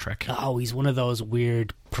from Star Trek. Oh, he's one of those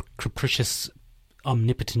weird, capricious,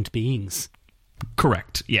 omnipotent beings.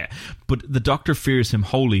 Correct, yeah. But the Doctor fears him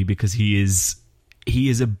wholly because he is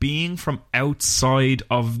a being from outside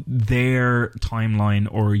of their timeline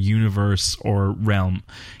or universe or realm.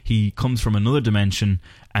 He comes from another dimension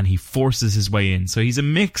and he forces his way in. So he's a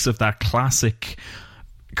mix of that classic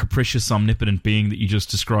capricious, omnipotent being that you just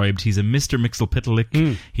described. He's a Mr.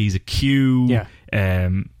 Mxyzptlk. He's a Q. Yeah.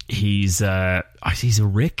 He's a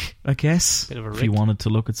Rick, I guess. Bit of a if Rick. you wanted to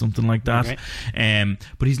look at something like that. Okay.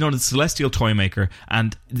 But he's known as the Celestial Toymaker,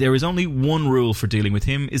 and there is only one rule for dealing with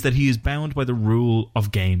him, is that he is bound by the rule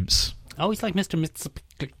of games. Oh, he's like Mr.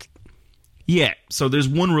 Mxyzptlk. Yeah, so there's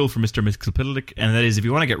one rule for Mr. Mxyzptlk, and that is if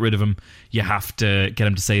you want to get rid of him, you have to get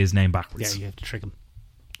him to say his name backwards. Yeah, you have to trick him.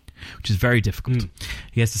 Which is very difficult.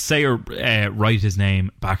 He has to say or write his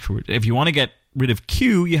name backwards. If you want to get rid of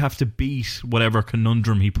Q, you have to beat whatever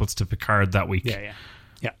conundrum he puts to Picard that week. Yeah.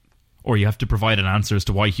 Or you have to provide an answer as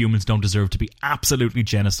to why humans don't deserve to be absolutely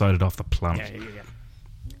genocided off the planet. Yeah.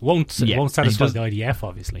 Won't satisfy the IDF,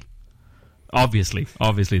 obviously.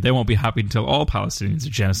 Obviously. They won't be happy until all Palestinians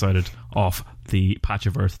are genocided off the patch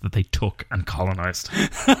of earth that they took and colonized.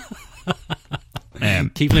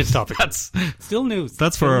 Keeping it topic. That's still news.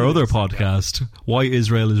 That's for our other podcast, Why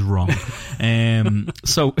Israel is Wrong.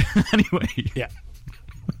 So, anyway. Yeah.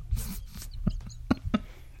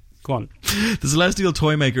 Go on. The Celestial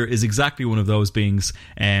Toymaker is exactly one of those beings.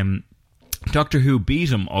 Doctor Who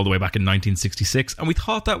beat him all the way back in 1966, and we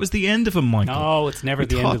thought that was the end of him, Michael. No, it's never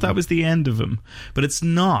the end of him. We thought that was the end of him, but it's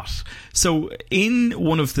not. So, in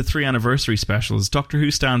one of the 3 anniversary specials, Doctor Who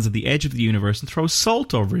stands at the edge of the universe and throws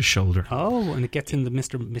salt over his shoulder. Oh, and it gets in the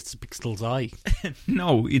Mr. Pixel's eye.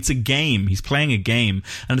 No, it's a game. He's playing a game,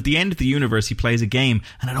 and at the end of the universe, he plays a game,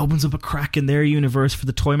 and it opens up a crack in their universe for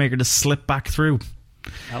the Toymaker to slip back through.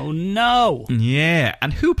 Oh, no. Yeah,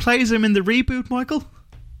 and who plays him in the reboot, Michael?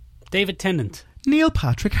 David Tennant. Neil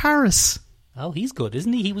Patrick Harris. Oh, he's good,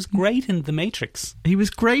 isn't he? He was great in The Matrix. He was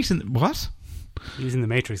great in... What? He was in The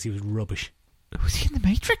Matrix. He was rubbish. Was he in The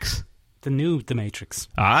Matrix? The new The Matrix.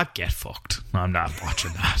 Get fucked. I'm not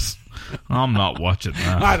watching that. I'm not watching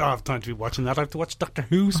that. I don't have time to be watching that. I have to watch Doctor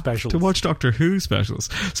Who specials.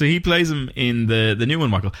 So he plays him in the new one,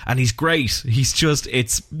 Michael, and he's great.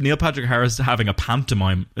 It's Neil Patrick Harris having a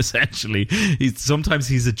pantomime, essentially. Sometimes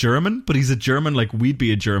he's a German, but he's a German like we'd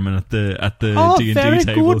be a German at the D&D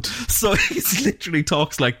table. Good. So he literally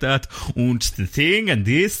talks like that. And the thing and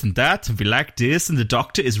this and that, and we like this, and the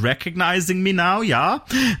Doctor is recognizing me now, yeah?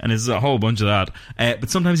 And it's a whole bunch of that. But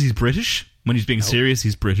sometimes he's British. When he's being serious,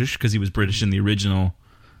 he's British, because he was British in the original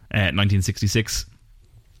 1966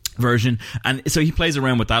 version. And so he plays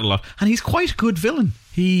around with that a lot. And he's quite a good villain.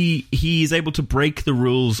 He's able to break the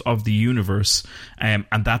rules of the universe. And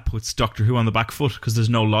that puts Doctor Who on the back foot, because there's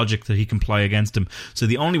no logic that he can play against him. So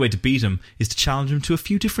the only way to beat him is to challenge him to a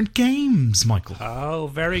few different games, Michael. Oh,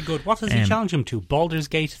 very good. What does he challenge him to? Baldur's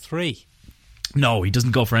Gate 3? No, he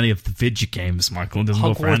doesn't go for any of the Vidya games, Michael. He doesn't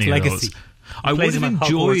go for any Legacy. of those. I would have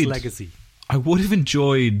enjoyed... Legacy. I would have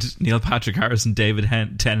enjoyed Neil Patrick Harris and David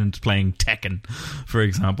Tennant playing Tekken, for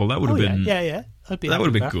example. That would have been... Yeah. That would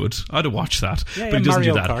have been good. I'd have watched that. Yeah, but he doesn't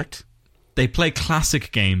Mario do that. Kart. They play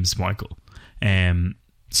classic games, Michael.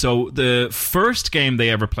 So the first game they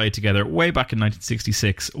ever played together, way back in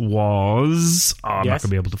 1966, was... I'm not going to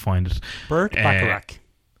be able to find it. Burt Bacharach.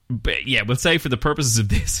 But yeah, we'll say for the purposes of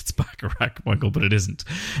this, it's Bacharach, Michael, but it isn't.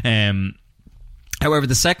 However,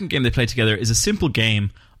 the second game they played together is a simple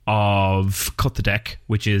game of Cut the Deck,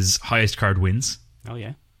 which is highest card wins. Oh,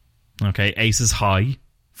 yeah. Okay, ace is high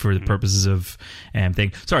for the purposes of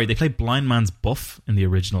thing. Sorry, they play Blind Man's Buff in the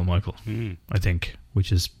original, Michael, I think,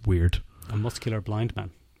 which is weird. A muscular blind man.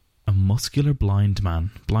 A muscular blind man.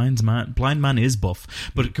 Blind man is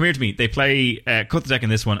buff. But come here to me. They play Cut the Deck in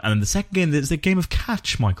this one, and then the second game is the game of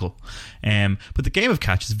catch, Michael. But the game of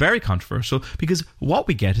catch is very controversial, because what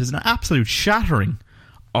we get is an absolute shattering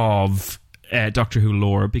of Doctor Who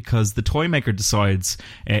lore, because the Toymaker decides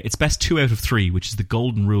it's best 2 out of 3, which is the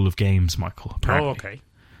golden rule of games, Michael, apparently. Oh, okay.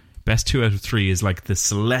 Best 2 out of 3 is like the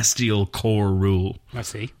celestial core rule. I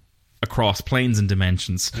see. Across planes and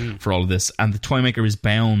dimensions for all of this. And the Toymaker is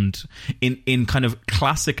bound in kind of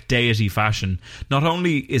classic deity fashion. Not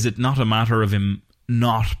only is it not a matter of him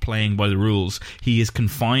not playing by the rules. He is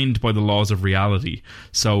confined by the laws of reality.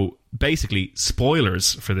 So basically,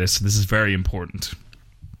 spoilers for this. This is very important.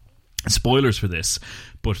 Spoilers for this,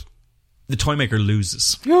 but the Toymaker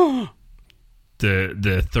loses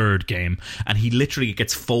the third game, and he literally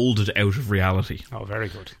gets folded out of reality. Oh, very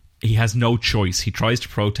good. He has no choice. He tries to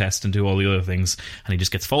protest and do all the other things, and he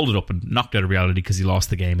just gets folded up and knocked out of reality because he lost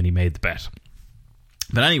the game and he made the bet.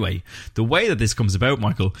 But anyway, the way that this comes about,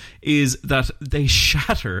 Michael, is that they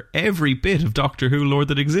shatter every bit of Doctor Who lore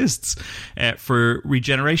that exists for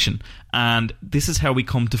regeneration. And this is how we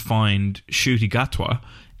come to find Ncuti Gatwa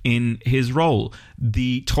in his role.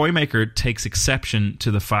 The Toymaker takes exception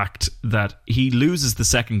to the fact that he loses the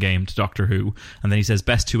second game to Doctor Who, and then he says,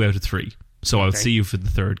 best 2 out of 3. So I'll see you for the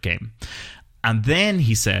third game. And then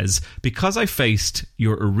he says, because I faced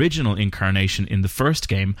your original incarnation in the first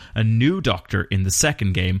game, a new Doctor in the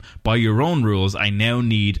second game, by your own rules, I now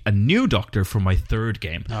need a new Doctor for my third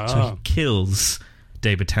game. Oh. So he kills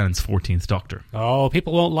David Tennant's 14th Doctor. Oh,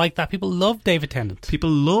 people won't like that. People love David Tennant. People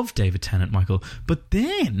love David Tennant, Michael. But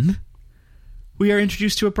then we are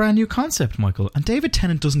introduced to a brand new concept, Michael. And David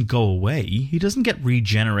Tennant doesn't go away. He doesn't get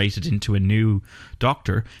regenerated into a new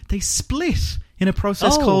Doctor. They split in a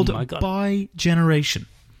process called bi-generation.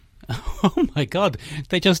 Oh my God.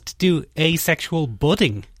 They just do asexual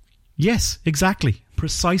budding. Yes, exactly.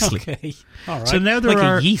 Precisely. Okay. All right. So now there like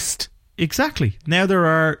are a yeast. Exactly. Now there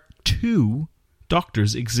are 2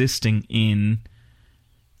 Doctors existing in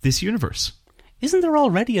this universe. Isn't there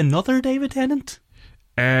already another David Tennant?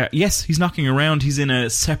 Yes, he's knocking around. He's in a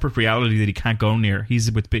separate reality that he can't go near. He's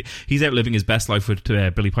out living his best life with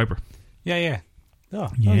Billy Piper. Yeah. Oh,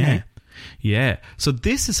 yeah. Okay. Yeah. So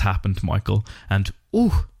this has happened, Michael, and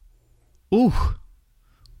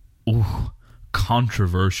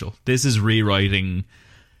controversial. This is rewriting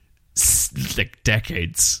like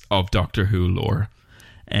decades of Doctor Who lore.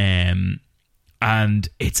 And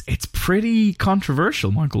it's pretty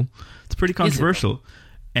controversial, Michael. It's pretty controversial.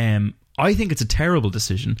 I think it's a terrible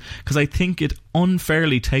decision because I think it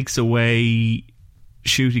unfairly takes away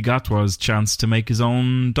Ncuti Gatwa's chance to make his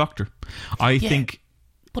own Doctor. I think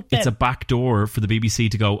it's a backdoor for the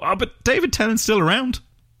BBC to go, but David Tennant's still around.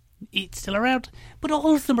 He's still around, but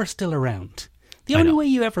all of them are still around. The only way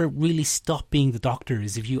you ever really stop being the Doctor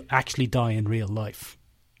is if you actually die in real life.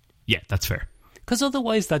 Yeah, that's fair. Because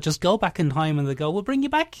otherwise they'll just go back in time and they go, we'll bring you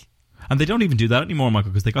back. And they don't even do that anymore, Michael,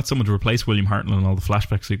 because they got someone to replace William Hartnell in all the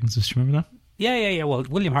flashback sequences. Do you remember that? Yeah. Well,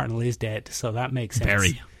 William Hartnell is dead, so that makes sense.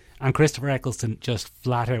 Very. And Christopher Eccleston just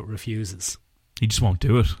flat out refuses. He just won't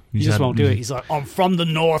do it. He just won't do it. He's like, I'm from the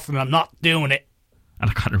north and I'm not doing it. And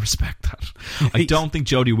I kind of respect that. I don't think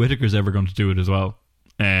Jodie Whittaker's ever going to do it as well.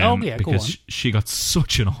 Because she got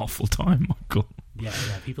such an awful time, Michael. Yeah.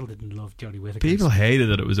 People didn't love Jodie Whittaker. People hated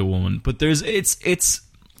that it was a woman, but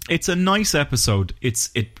it's a nice episode.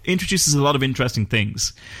 It introduces a lot of interesting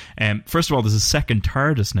things. First of all, there's a second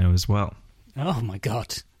TARDIS now as well. Oh my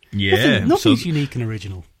God! Yeah, nothing's unique and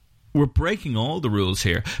original. We're breaking all the rules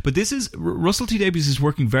here, but this is Russell T Davies is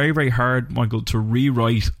working very, very hard, Michael, to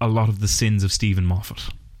rewrite a lot of the sins of Stephen Moffat.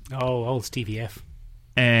 Oh, old Stevie F.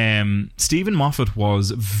 Stephen Moffat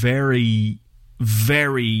was very,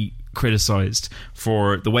 very criticised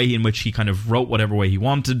for the way in which he kind of wrote whatever way he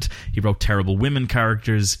wanted. He wrote terrible women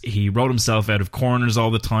characters. He wrote himself out of corners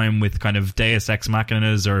all the time with kind of Deus Ex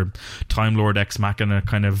Machinas or Time Lord Ex Machina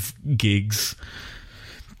kind of gigs.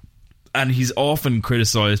 And he's often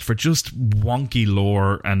criticised for just wonky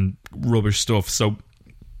lore and rubbish stuff. So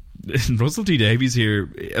Russell T Davies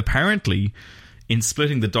here, apparently in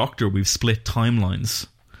splitting the Doctor, we've split timelines.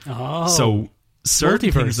 Oh. So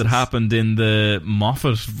certain things that happened in the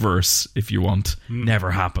Moffat verse, if you want,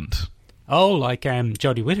 never happened. Oh, like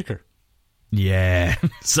Jodie Whittaker. Yeah.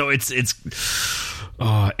 So it's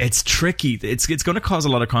tricky. It's going to cause a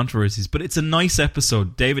lot of controversies, but it's a nice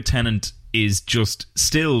episode. David Tennant is just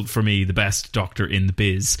still, for me, the best Doctor in the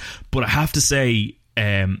biz. But I have to say,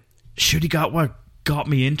 Ncuti Gatwa got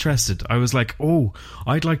me interested. I was like,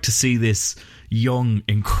 I'd like to see this young,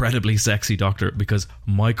 incredibly sexy Doctor, because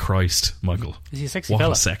my Christ, Michael, is he a sexy what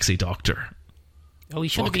fella? A sexy Doctor. Oh, he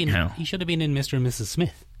should have been. Hell. He should have been in Mr. and Mrs.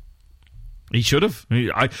 Smith. He should have. Do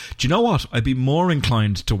you know what? I'd be more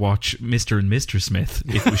inclined to watch Mr. and Mr. Smith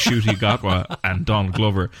if it was Ncuti Gatwa and Donald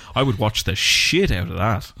Glover. I would watch the shit out of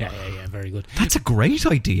that. Yeah, very good. That's a great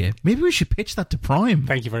idea. Maybe we should pitch that to Prime.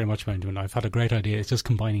 Thank you very much, Benjamin. I've had a great idea. It's just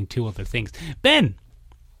combining 2 other things. Ben!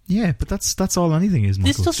 Yeah, but that's all anything is,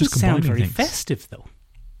 Michael. This doesn't sound very festive, though.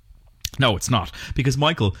 No, it's not. Because,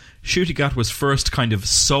 Michael, Ncuti Gatwa's first kind of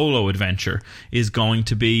solo adventure is going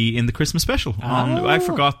to be in the Christmas special. I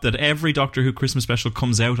forgot that every Doctor Who Christmas special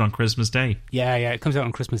comes out on Christmas Day. Yeah, it comes out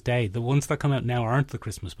on Christmas Day. The ones that come out now aren't the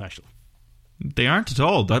Christmas special. They aren't at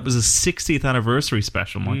all. That was a 60th anniversary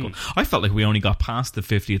special, Michael. I felt like we only got past the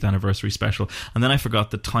 50th anniversary special, and then I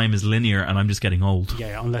forgot that time is linear and I'm just getting old.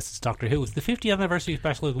 Yeah, unless it's Doctor Who. Was the 50th anniversary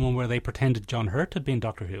special the one where they pretended John Hurt had been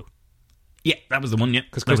Doctor Who? Yeah, that was the one, yeah.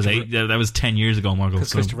 That was 10 years ago, Michael.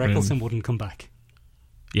 Because Christopher Eccleston wouldn't come back.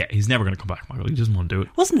 Yeah, he's never going to come back, Michael. He doesn't want to do it.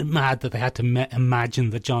 Wasn't it mad that they had to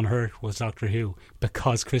imagine that John Hurt was Doctor Who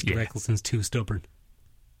because Christopher Eccleston's too stubborn?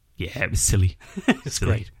 Yeah, it was silly. It's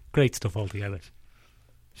silly. Great stuff altogether.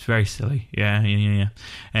 It's very silly. Yeah.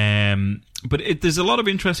 But there's a lot of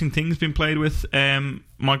interesting things being played with,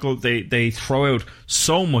 Michael. They throw out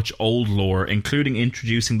so much old lore, including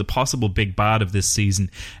introducing the possible big bad of this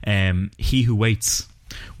season, He Who Waits,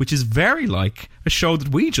 which is very like a show that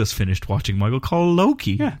we just finished watching, Michael, called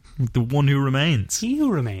Loki. Yeah. The One Who Remains. He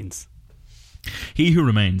Who Remains. He Who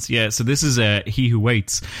Remains, yeah. So this is He Who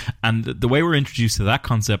Waits. And the way we're introduced to that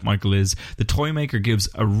concept, Michael, is the Toymaker gives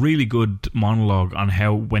a really good monologue on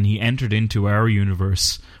how when he entered into our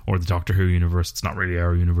universe, or the Doctor Who universe, it's not really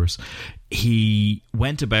our universe, he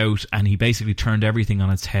went about and he basically turned everything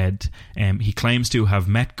on its head. He claims to have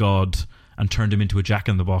met God and turned him into a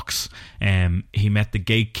jack-in-the-box. He met the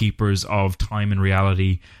gatekeepers of time and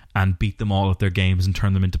reality and beat them all at their games and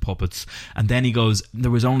turned them into puppets. And then he goes,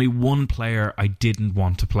 there was only one player I didn't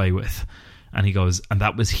want to play with. And he goes, and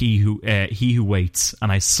that was he who waits.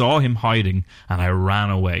 And I saw him hiding and I ran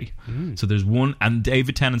away. So there's one, and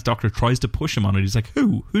David Tennant's Doctor tries to push him on it. He's like,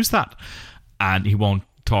 who's that? And he won't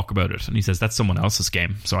talk about it. And he says, that's someone else's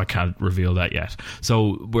game, so I can't reveal that yet.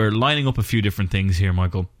 So we're lining up a few different things here,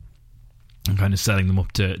 Michael, and kind of setting them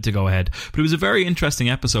up to go ahead. But it was a very interesting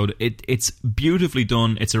episode. It's beautifully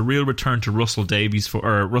done. It's a real return to Russell T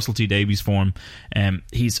Davies form.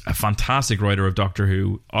 He's a fantastic writer of Doctor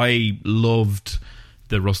Who. I loved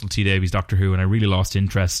the Russell T Davies Doctor Who, and I really lost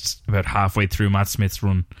interest about halfway through Matt Smith's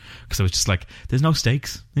run because I was just like, there's no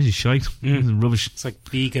stakes. This is shite. This is rubbish. It's like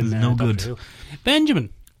vegan. No good. Who. Benjamin.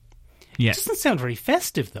 Yeah. It doesn't sound very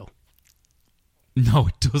festive, though. No,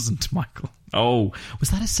 it doesn't, Michael. Oh, was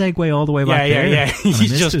that a segue all the way back there? Yeah. You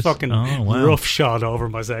just it. fucking rough shot over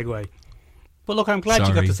my segue. But look, I'm glad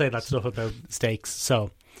you got to say that stuff about steaks.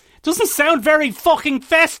 So, it doesn't sound very fucking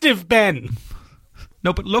festive, Ben.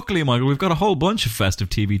 No, but luckily, Michael, we've got a whole bunch of festive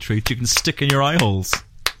TV treats you can stick in your eye holes.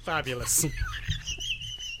 Fabulous.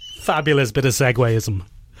 Fabulous bit of segueism.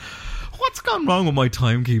 What's gone wrong with my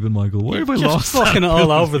timekeeping, Michael? Where have I just lost fucking that?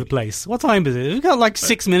 all over the place. What time is it? We've got like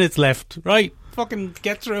 6 minutes left. Right. Fucking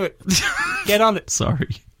get through it. Get on it. Sorry.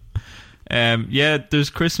 Yeah, there's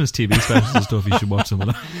Christmas TV specials and stuff you should watch some of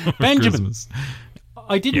that. Benjamin, Christmas.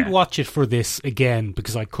 I didn't watch it for this again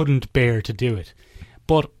because I couldn't bear to do it.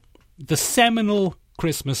 But the seminal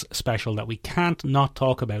Christmas special that we can't not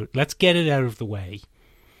talk about, let's get it out of the way,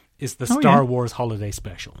 is the Star Wars Holiday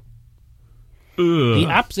Special.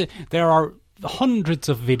 There are hundreds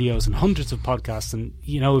of videos and hundreds of podcasts, and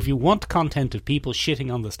if you want content of people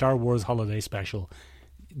shitting on the Star Wars Holiday Special,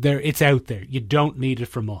 it's out there. You don't need it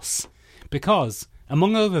from us because,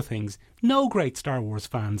 among other things, no great Star Wars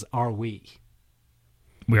fans are we.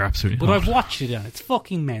 We're absolutely but not. I've watched it and it's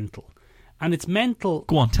fucking mental. And it's mental.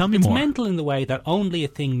 Go on, tell me more. It's mental in the way that only a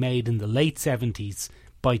thing made in the late 70s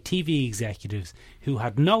by TV executives who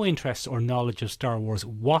had no interest or knowledge of Star Wars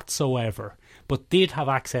whatsoever, but did have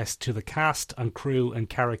access to the cast and crew and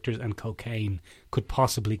characters and cocaine, could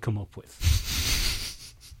possibly come up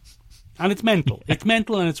with. And it's mental. It's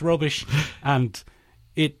mental and it's rubbish, and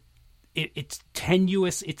it's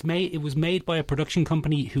tenuous. It was made by a production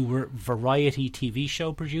company who were variety TV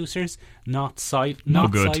show producers, not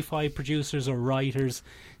sci-fi producers or writers.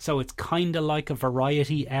 So it's kind of like a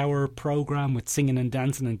variety hour program with singing and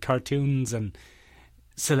dancing and cartoons and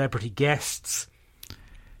celebrity guests.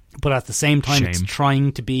 But at the same time, it's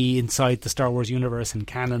trying to be inside the Star Wars universe and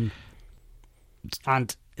canon.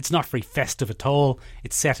 And it's not very festive at all.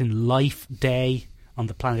 It's set in Life Day on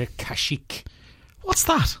the planet Kashyyyk. What's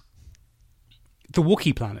that? The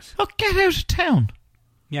Wookiee planet. Oh, get out of town.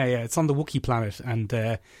 Yeah, it's on the Wookiee planet, and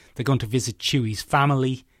they're going to visit Chewie's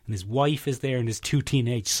family, and his wife is there, and his 2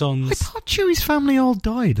 teenage sons. I thought Chewie's family all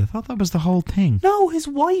died. I thought that was the whole thing. No, his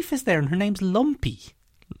wife is there, and her name's Lumpy.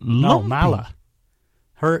 Lumpy? No, Mala.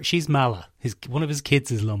 She's Mala. One of his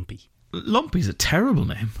kids is Lumpy. Lumpy's a terrible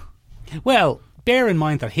name. Well, bear in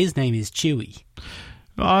mind that his name is Chewie.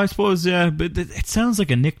 Oh, I suppose, yeah, but it sounds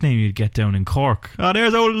like a nickname you'd get down in Cork. Oh,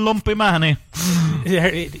 there's old Lumpy Manny.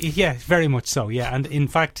 Yeah, very much so, yeah. And in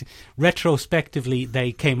fact, retrospectively,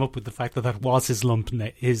 they came up with the fact that was his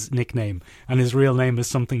nickname, and his real name is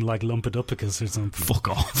something like Lumpadupicus or something. Fuck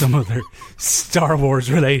off. Some other Star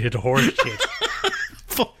Wars related horse shit.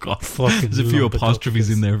 Fuck off. Fucking There's a few Lumpadupicus.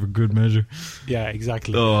 apostrophes in there for good measure. Yeah,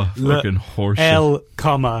 exactly. Oh, fucking horse shit. L,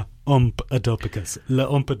 Umpadupicus.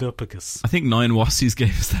 Umpadupicus. I think Nine Wassies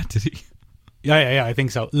gave us that, did he? Yeah, I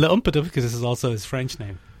think so. Umpadupicus is also his French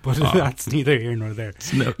name, but that's neither here nor there.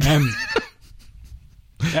 No.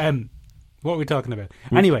 What are we talking about?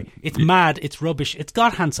 Anyway, it's mad, it's rubbish. It's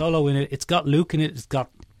got Han Solo in it, it's got Luke in it, it's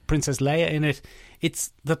got Princess Leia in it.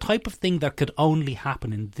 It's the type of thing that could only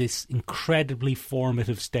happen in this incredibly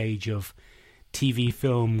formative stage of TV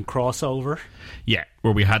film crossover. Yeah,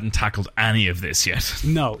 where we hadn't tackled any of this yet.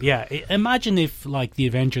 No, yeah. Imagine if, like, The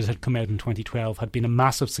Avengers had come out in 2012, had been a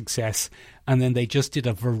massive success, and then they just did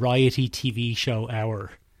a variety TV show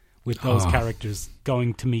hour with those characters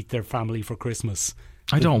going to meet their family for Christmas.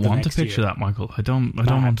 I don't want to picture that, Michael. I don't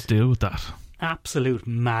want to deal with that. Absolute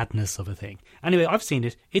madness of a thing. Anyway, I've seen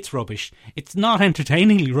it. It's rubbish. It's not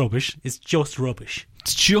entertainingly rubbish. It's just rubbish.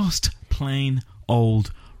 It's just plain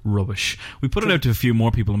old rubbish. We put it out to a few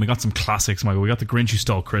more people, and we got some classics, Michael. We got The Grinch Who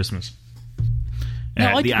Stole Christmas.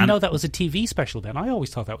 No, I didn't know that was a TV special then. I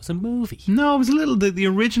always thought that was a movie. No, it was a little... The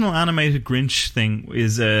original animated Grinch thing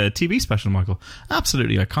is a TV special, Michael.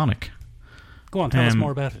 Absolutely iconic. Go on, tell us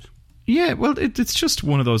more about it. Yeah, well, it's just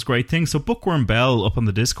one of those great things. So Bookworm Bell up on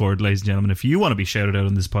the Discord, ladies and gentlemen. If you want to be shouted out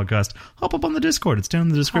on this podcast, hop up on the Discord. It's down in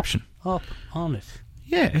the description. Up on it.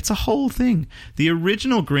 Yeah, it's a whole thing. The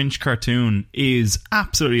original Grinch cartoon is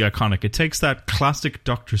absolutely iconic. It takes that classic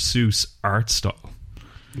Dr. Seuss art style.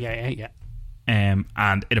 Yeah.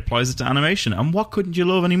 And it applies it to animation. And what couldn't you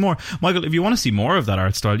love anymore? Michael, if you want to see more of that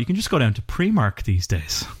art style, you can just go down to Primark these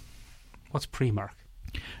days. What's Primark?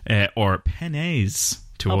 Or Pennays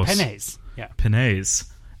to us. Pennays. Yeah. Pennays.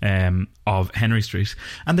 Of Henry Street,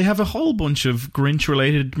 and they have a whole bunch of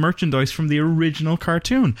Grinch-related merchandise from the original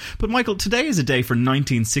cartoon. But Michael, today is a day for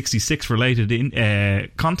 1966 related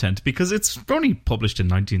content because it's only published in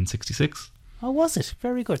 1966. Oh, was it?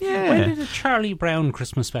 Very good. Yeah. When did the Charlie Brown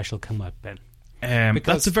Christmas special come out, Ben?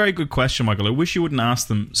 That's a very good question, Michael. I wish you wouldn't ask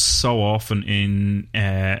them so often in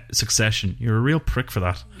succession. You're a real prick for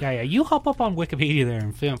that. Yeah. You hop up on Wikipedia there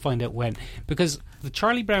and find out when. Because the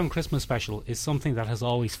Charlie Brown Christmas special is something that has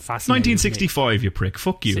always fascinated 1965, me. you prick.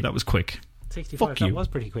 Fuck you. That was quick. 65, Fuck that you. was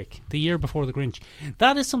pretty quick. The year before the Grinch.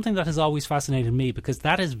 That is something that has always fascinated me because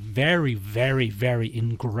that is very, very, very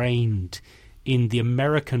ingrained in the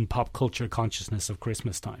American pop culture consciousness of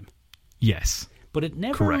Christmas time. Yes. But it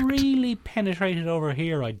never really penetrated over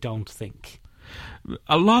here, I don't think.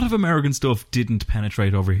 A lot of American stuff didn't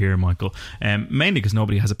penetrate over here, Michael. Mainly because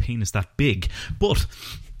nobody has a penis that big. But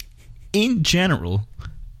in general,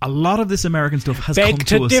 a lot of this American stuff has come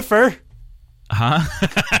to us... differ. Huh?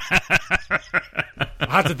 I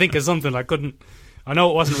had to think of something I couldn't... I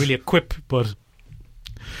know it wasn't really a quip, but...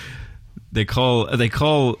 They call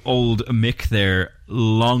old Mick there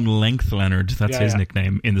Long Length Leonard. That's his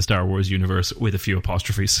nickname in the Star Wars universe with a few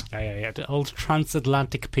apostrophes. Yeah. The old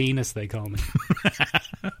transatlantic penis, they call me.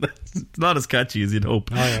 It's not as catchy as you'd hope.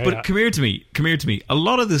 Come here to me. A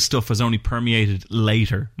lot of this stuff has only permeated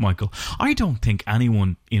later, Michael. I don't think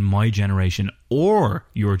anyone in my generation or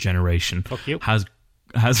your generation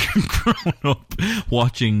has grown up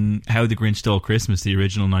watching How the Grinch Stole Christmas, the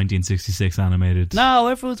original 1966 animated. No,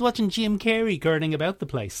 everyone's watching Jim Carrey girding about the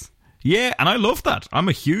place. Yeah, and I love that. I'm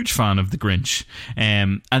a huge fan of the Grinch.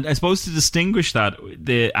 And I suppose to distinguish that,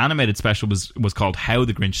 the animated special was called How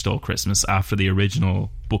the Grinch Stole Christmas after the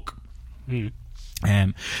original book.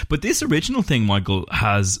 But this original thing, Michael,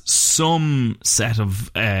 has some set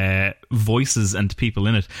of voices and people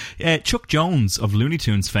in it. Chuck Jones of Looney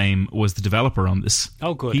Tunes fame was the developer on this.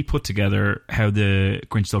 Oh, good. He put together How the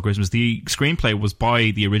Grinch Stole Christmas. The screenplay was by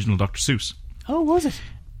the original Dr. Seuss. Oh, was it?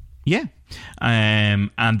 Yeah.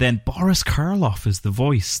 And then Boris Karloff is the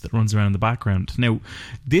voice that runs around in the background. Now,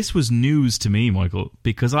 this was news to me, Michael,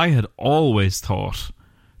 because I had always thought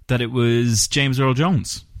that it was James Earl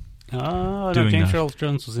Jones. Oh, no, James Earl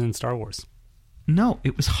Jones was in Star Wars. No,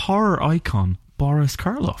 it was horror icon Boris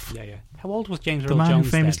Karloff. Yeah. How old was James The Earl man Jones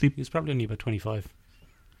who famously... then? He was probably only about 25.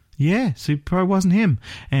 Yeah, so it probably wasn't him.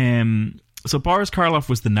 So Boris Karloff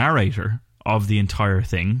was the narrator of the entire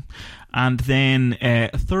thing, and then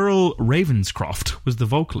Thurl Ravenscroft was the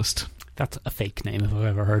vocalist. That's a fake name if I've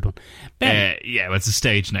ever heard one. Ben, yeah, well, it's a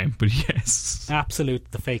stage name, but yes.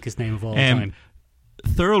 Absolute the fakest name of all time.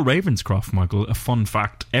 Thurl Ravenscroft, Michael, a fun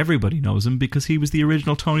fact, everybody knows him because he was the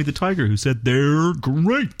original Tony the Tiger who said, "They're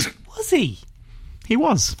great." Was he? He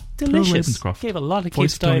was. Delicious. Thurl Ravenscroft. Gave a lot of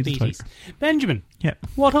Voice kids of Tony the diabetes. Tiger. Benjamin, Yeah.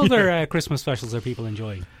 what other Christmas specials are people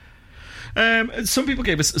enjoying? Some people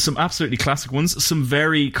gave us some absolutely classic ones, some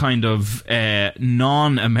very kind of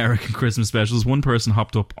non-American Christmas specials. One person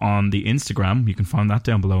hopped up on the Instagram. You can find that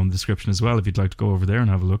down below in the description as well if you'd like to go over there and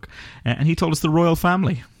have a look. And he told us the Royal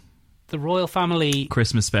Family. The Royal Family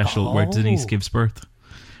Christmas special where Denise gives birth,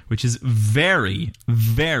 which is very,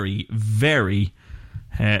 very, very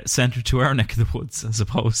centred to our neck of the woods as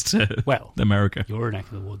opposed to America. Your neck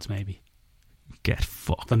of the woods, maybe. Get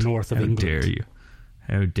fucked. The north of England. How dare you?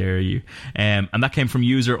 How dare you? And that came from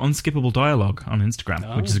user Unskippable Dialogue on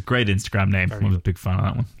Instagram, which is a great Instagram name. I'm a big fan of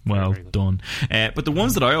that one. Well very done. But the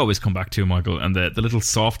ones that I always come back to, Michael, and the little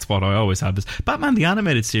soft spot I always have is Batman the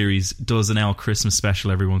Animated Series does an L Christmas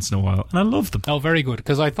special every once in a while, and I love them. Oh, very good.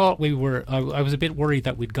 Because I thought I was a bit worried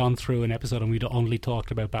that we'd gone through an episode and we'd only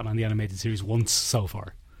talked about Batman the Animated Series once so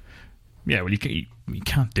far. Yeah, well, you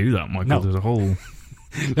can't do that, Michael. No. There's a whole...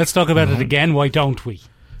 Let's talk about it again. Why don't we?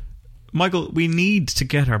 Michael, we need to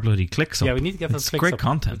get our bloody clicks up. Yeah, we need to get those clicks great up.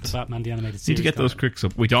 content. The Batman the Animated Series. Need to get those clicks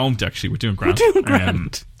up. We don't, actually. We're doing grand. We're doing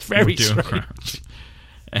grand. It's very strange.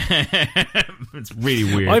 It's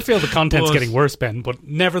really weird. I feel the content's getting worse, Ben, but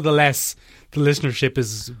nevertheless, the listenership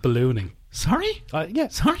is ballooning. Sorry? Yeah.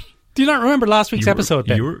 Sorry? Do you not remember last week's episode,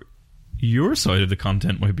 Ben? Your side of the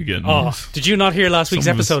content might be getting worse. Did you not hear last week's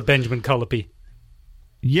episode, Benjamin Colopy?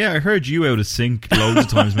 Yeah, I heard you out of sync loads of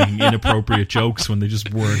times making inappropriate jokes when they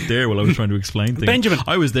just weren't there while I was trying to explain things. Benjamin.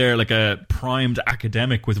 I was there like a primed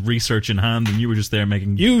academic with research in hand, and you were just there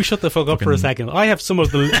making... You shut the fuck up for a second. I have some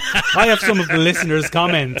of the listeners'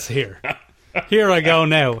 comments here. Here I go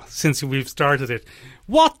now, since we've started it.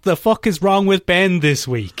 What the fuck is wrong with Ben this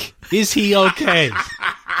week? Is he okay?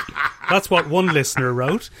 That's what one listener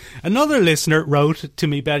wrote. Another listener wrote to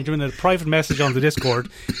me, Benjamin, in a private message on the Discord.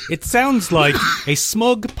 It sounds like a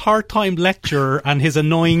smug part-time lecturer and his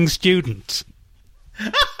annoying student.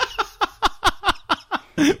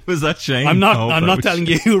 Was that Shane? I'm not telling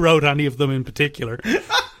you who wrote any of them in particular.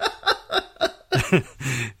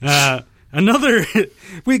 There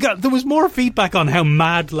was more feedback on how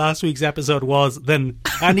mad last week's episode was than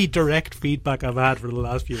any direct feedback I've had for the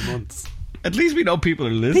last few months. At least we know people are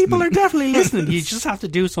listening. People are definitely listening. You just have to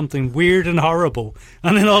do something weird and horrible,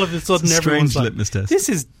 and then all of a sudden everyone's like, litmus test. "This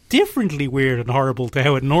is differently weird and horrible to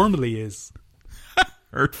how it normally is."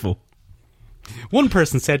 Hurtful. One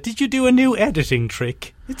person said, "Did you do a new editing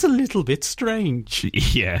trick? It's a little bit strange."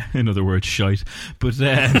 Yeah, in other words, shite. But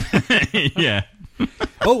yeah.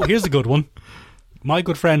 Oh, here's a good one. My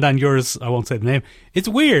good friend and yours, I won't say the name. It's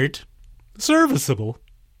weird, serviceable,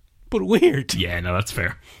 but weird. Yeah, no, that's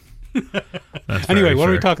fair. Anyway, what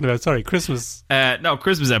are we talking about? Sorry, Christmas. No,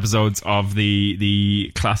 Christmas episodes of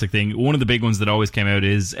the classic thing. One of the big ones that always came out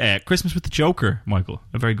is Christmas with the Joker, Michael.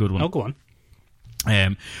 A very good one. Oh, go on.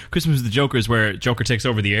 Christmas with the Joker is where Joker takes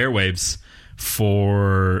over the airwaves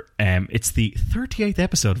for it's the 38th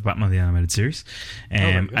episode of Batman the Animated Series,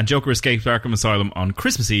 and Joker escapes Arkham Asylum on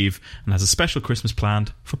Christmas Eve and has a special Christmas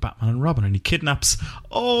planned for Batman and Robin, and he kidnaps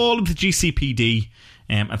all of the GCPD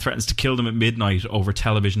and threatens to kill them at midnight over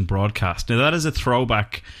television broadcast. Now that is a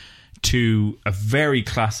throwback to a very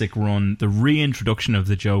classic run, the reintroduction of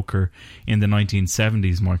the Joker in the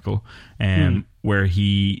 1970s, Michael, where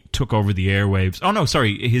he took over the airwaves. Oh no,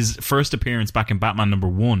 sorry, his first appearance back in Batman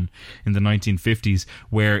 #1 in the 1950s,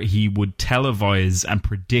 where he would televise and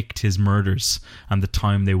predict his murders and the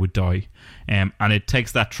time they would die. And it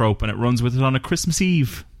takes that trope and it runs with it on a Christmas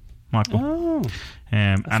Eve, Michael. Oh,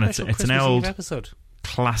 and it's an old episode.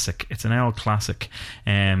 Classic. It's an old classic.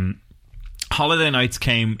 Holiday Nights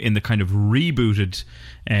came in the kind of rebooted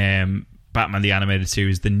Batman the Animated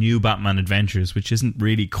Series, the New Batman Adventures, which isn't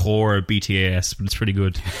really core BTAS, but it's pretty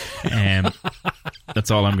good. That's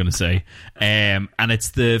all I'm going to say. And it's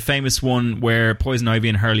the famous one where Poison Ivy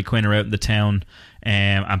and Harley Quinn are out in the town,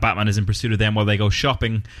 and Batman is in pursuit of them while they go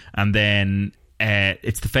shopping, and then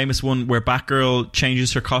it's the famous one where Batgirl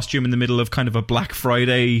changes her costume in the middle of kind of a Black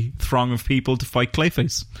Friday throng of people to fight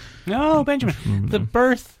Clayface. No, Benjamin. The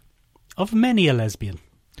birth of many a lesbian.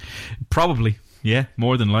 Probably, yeah,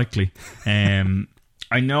 more than likely.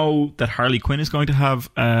 I know that Harley Quinn is going to have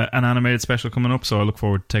an animated special coming up, so I look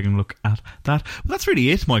forward to taking a look at that. But that's really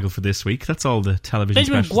it, Michael, for this week. That's all the television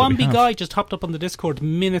Benjamin, specials that we have. Guy just hopped up on the Discord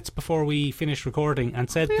minutes before we finished recording and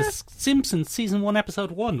said The Simpsons Season 1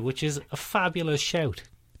 Episode 1, which is a fabulous shout.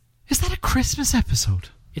 Is that a Christmas episode?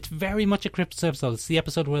 It's very much a Christmas episode. It's the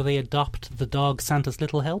episode where they adopt the dog Santa's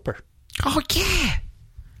Little Helper. Oh, yeah!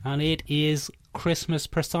 And it is Christmas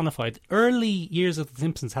personified. Early years of The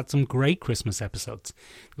Simpsons had some great Christmas episodes.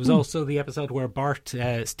 There was also the episode where Bart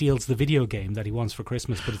steals the video game that he wants for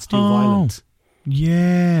Christmas, but it's too violent.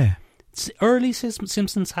 Yeah. Early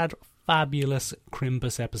Simpsons had fabulous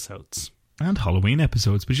Crimbus episodes. And Halloween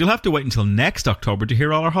episodes. But you'll have to wait until next October to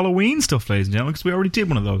hear all our Halloween stuff, ladies and gentlemen, because we already did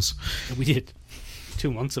one of those. We did.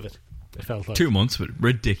 2 months of it, it felt like. 2 months of it.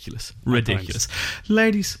 Ridiculous. Ridiculous.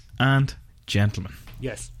 Ladies and gentlemen.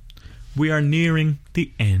 Yes. We are nearing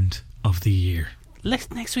the end of the year.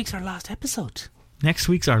 Next week's our last episode. Next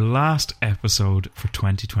week's our last episode for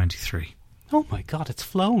 2023. Oh my God, it's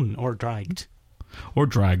flown or dragged. Or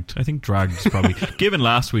dragged. I think dragged is probably... given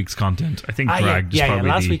last week's content, I think dragged is probably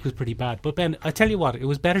last week was pretty bad. But Ben, I tell you what, it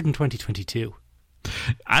was better than 2022.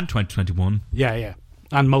 And 2021. Yeah.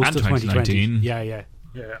 And most and of 2020. 2019.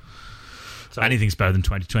 Yeah. So, anything's better than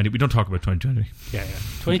 2020. We don't talk about 2020. Yeah.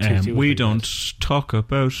 2022 we don't talk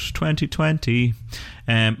about 2020.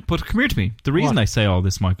 But come here to me. The reason I say all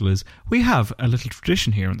this, Michael, is we have a little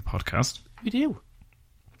tradition here on the podcast. We do.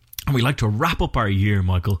 And we like to wrap up our year,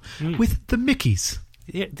 Michael, with the Mickeys.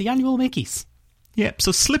 The annual Mickeys. Yeah,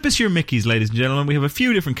 so slip us your Mickeys, ladies and gentlemen. We have a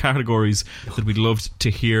few different categories that we'd love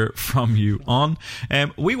to hear from you on.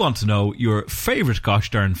 We want to know your favourite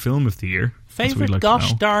gosh darn film of the year. Favourite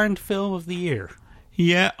gosh darn film of the year?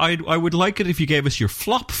 Yeah, I would like it if you gave us your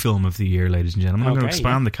flop film of the year, ladies and gentlemen. I'm going to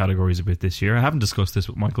expand the categories a bit this year. I haven't discussed this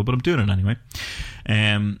with Michael, but I'm doing it anyway.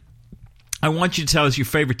 I want you to tell us your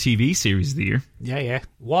favourite TV series of the year. Yeah.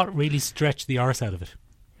 What really stretched the arse out of it?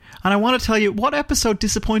 And I want to tell you what episode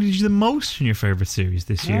disappointed you the most in your favourite series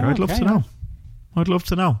this year. I'd love to know. I'd love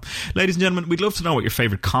to know. Ladies and gentlemen, we'd love to know what your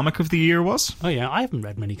favourite comic of the year was. Oh yeah, I haven't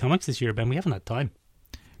read many comics this year, Ben. We haven't had time.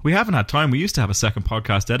 We haven't had time. We used to have a second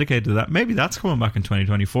podcast dedicated to that. Maybe that's coming back in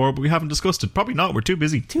 2024, but we haven't discussed it. Probably not. We're too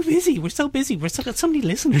busy. We're so busy. We've got so many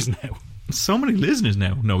listeners now. So many listeners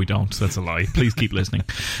now. No, we don't. That's a lie. Please keep listening.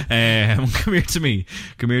 Come here to me.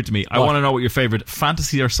 I want to know what your favourite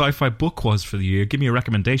fantasy or sci-fi book was for the year. Give me a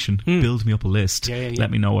recommendation. Build me up a list. Yeah.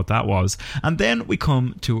 Let me know what that was. And then we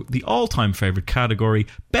come to the all-time favourite category,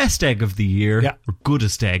 best egg of the year, or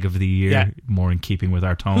goodest egg of the year, more in keeping with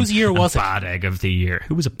our tone. Whose year was it? Bad egg of the year.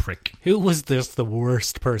 Who was a prick? Who was just the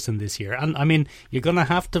worst person this year? And I mean, you're going to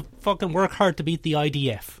have to fucking work hard to beat the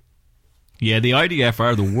IDF. Yeah, the IDF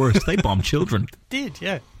are the worst. They bomb children. Did,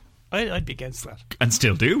 yeah. I'd be against that. And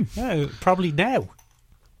still do. Yeah, probably now.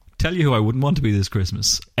 Tell you who I wouldn't want to be this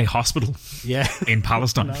Christmas. A hospital. Yeah. In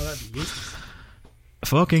Palestine. No, that'd be useless.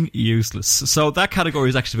 Fucking useless. So that category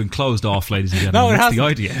has actually been closed off, ladies and gentlemen. No, it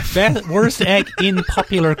hasn't. The IDF. Worst egg in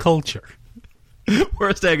popular culture.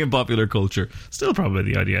 Worst egg in popular culture. Still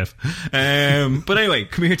probably the IDF. But anyway,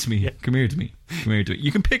 come here to me. Yeah. Come here to me.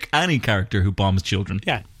 You can pick any character who bombs children.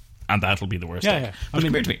 Yeah. And that'll be the worst egg. Yeah. But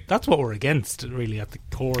come here to me. That's what we're against, really, at the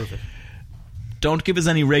core of it. Don't give us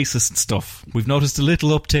any racist stuff. We've noticed a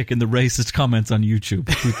little uptick in the racist comments on YouTube.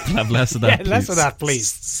 We have less of that, please. Less of that, please.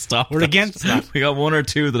 Stop. We're against that. We got one or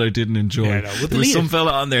two that I didn't enjoy. Yeah, no, there was some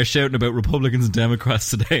fella on there shouting about Republicans and Democrats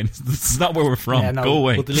today, and this is not where we're from. Yeah, no, go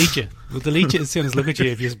away. We'll delete you. We'll delete you as soon as look at you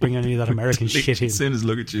if you just bring any of that American shit in. As soon as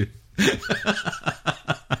look at you.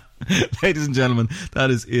 Ladies and gentlemen,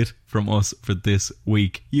 that is it from us for this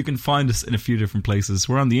week. You can find us in a few different places.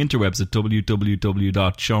 We're on the interwebs at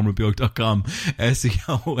www.seomrabeag.com,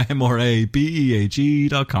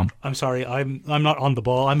 SEOMRABEAG.com. I'm sorry, I'm not on the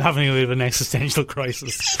ball. I'm having a bit of an existential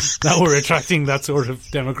crisis. Now we're attracting that sort of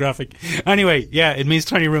demographic. Anyway, yeah, it means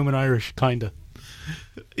tiny room in Irish, kinda.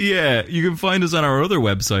 Yeah, you can find us on our other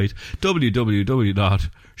website,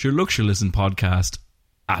 www.sherlookshirlistenpodcast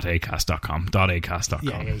at acast.com.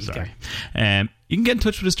 Sorry. You can get in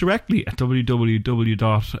touch with us directly at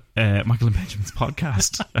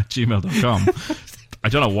www.michaelandbenjaminspodcast at gmail.com. I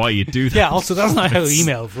don't know why you do that. Yeah, also that's not how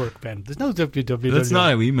emails work, Ben. There's no www. That's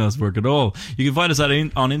not how emails work at all. You can find us on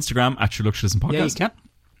Instagram at sherlookshirlistenpodcast. Yeah, you can.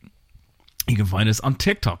 You can find us on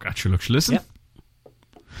TikTok at sherlookshirlisten. Yeah.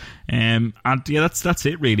 And yeah, that's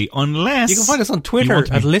it really. Unless you can find us on Twitter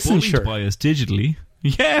at ListenSure. By us digitally.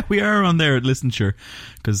 Yeah, we are on there at ListenSure,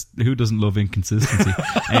 because who doesn't love inconsistency?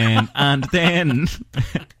 And then,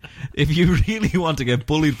 if you really want to get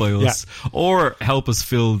bullied by us, or help us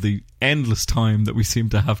fill the endless time that we seem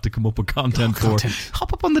to have to come up with content for,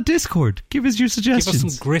 hop up on the Discord. Give us your suggestions. Give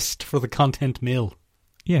us some grist for the content mill.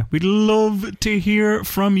 Yeah, we'd love to hear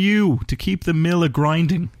from you to keep the mill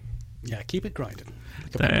a-grinding. Yeah, keep it grinding.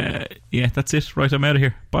 Yeah, that's it. Right, I'm out of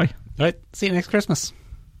here. Bye. Right, see you next Christmas.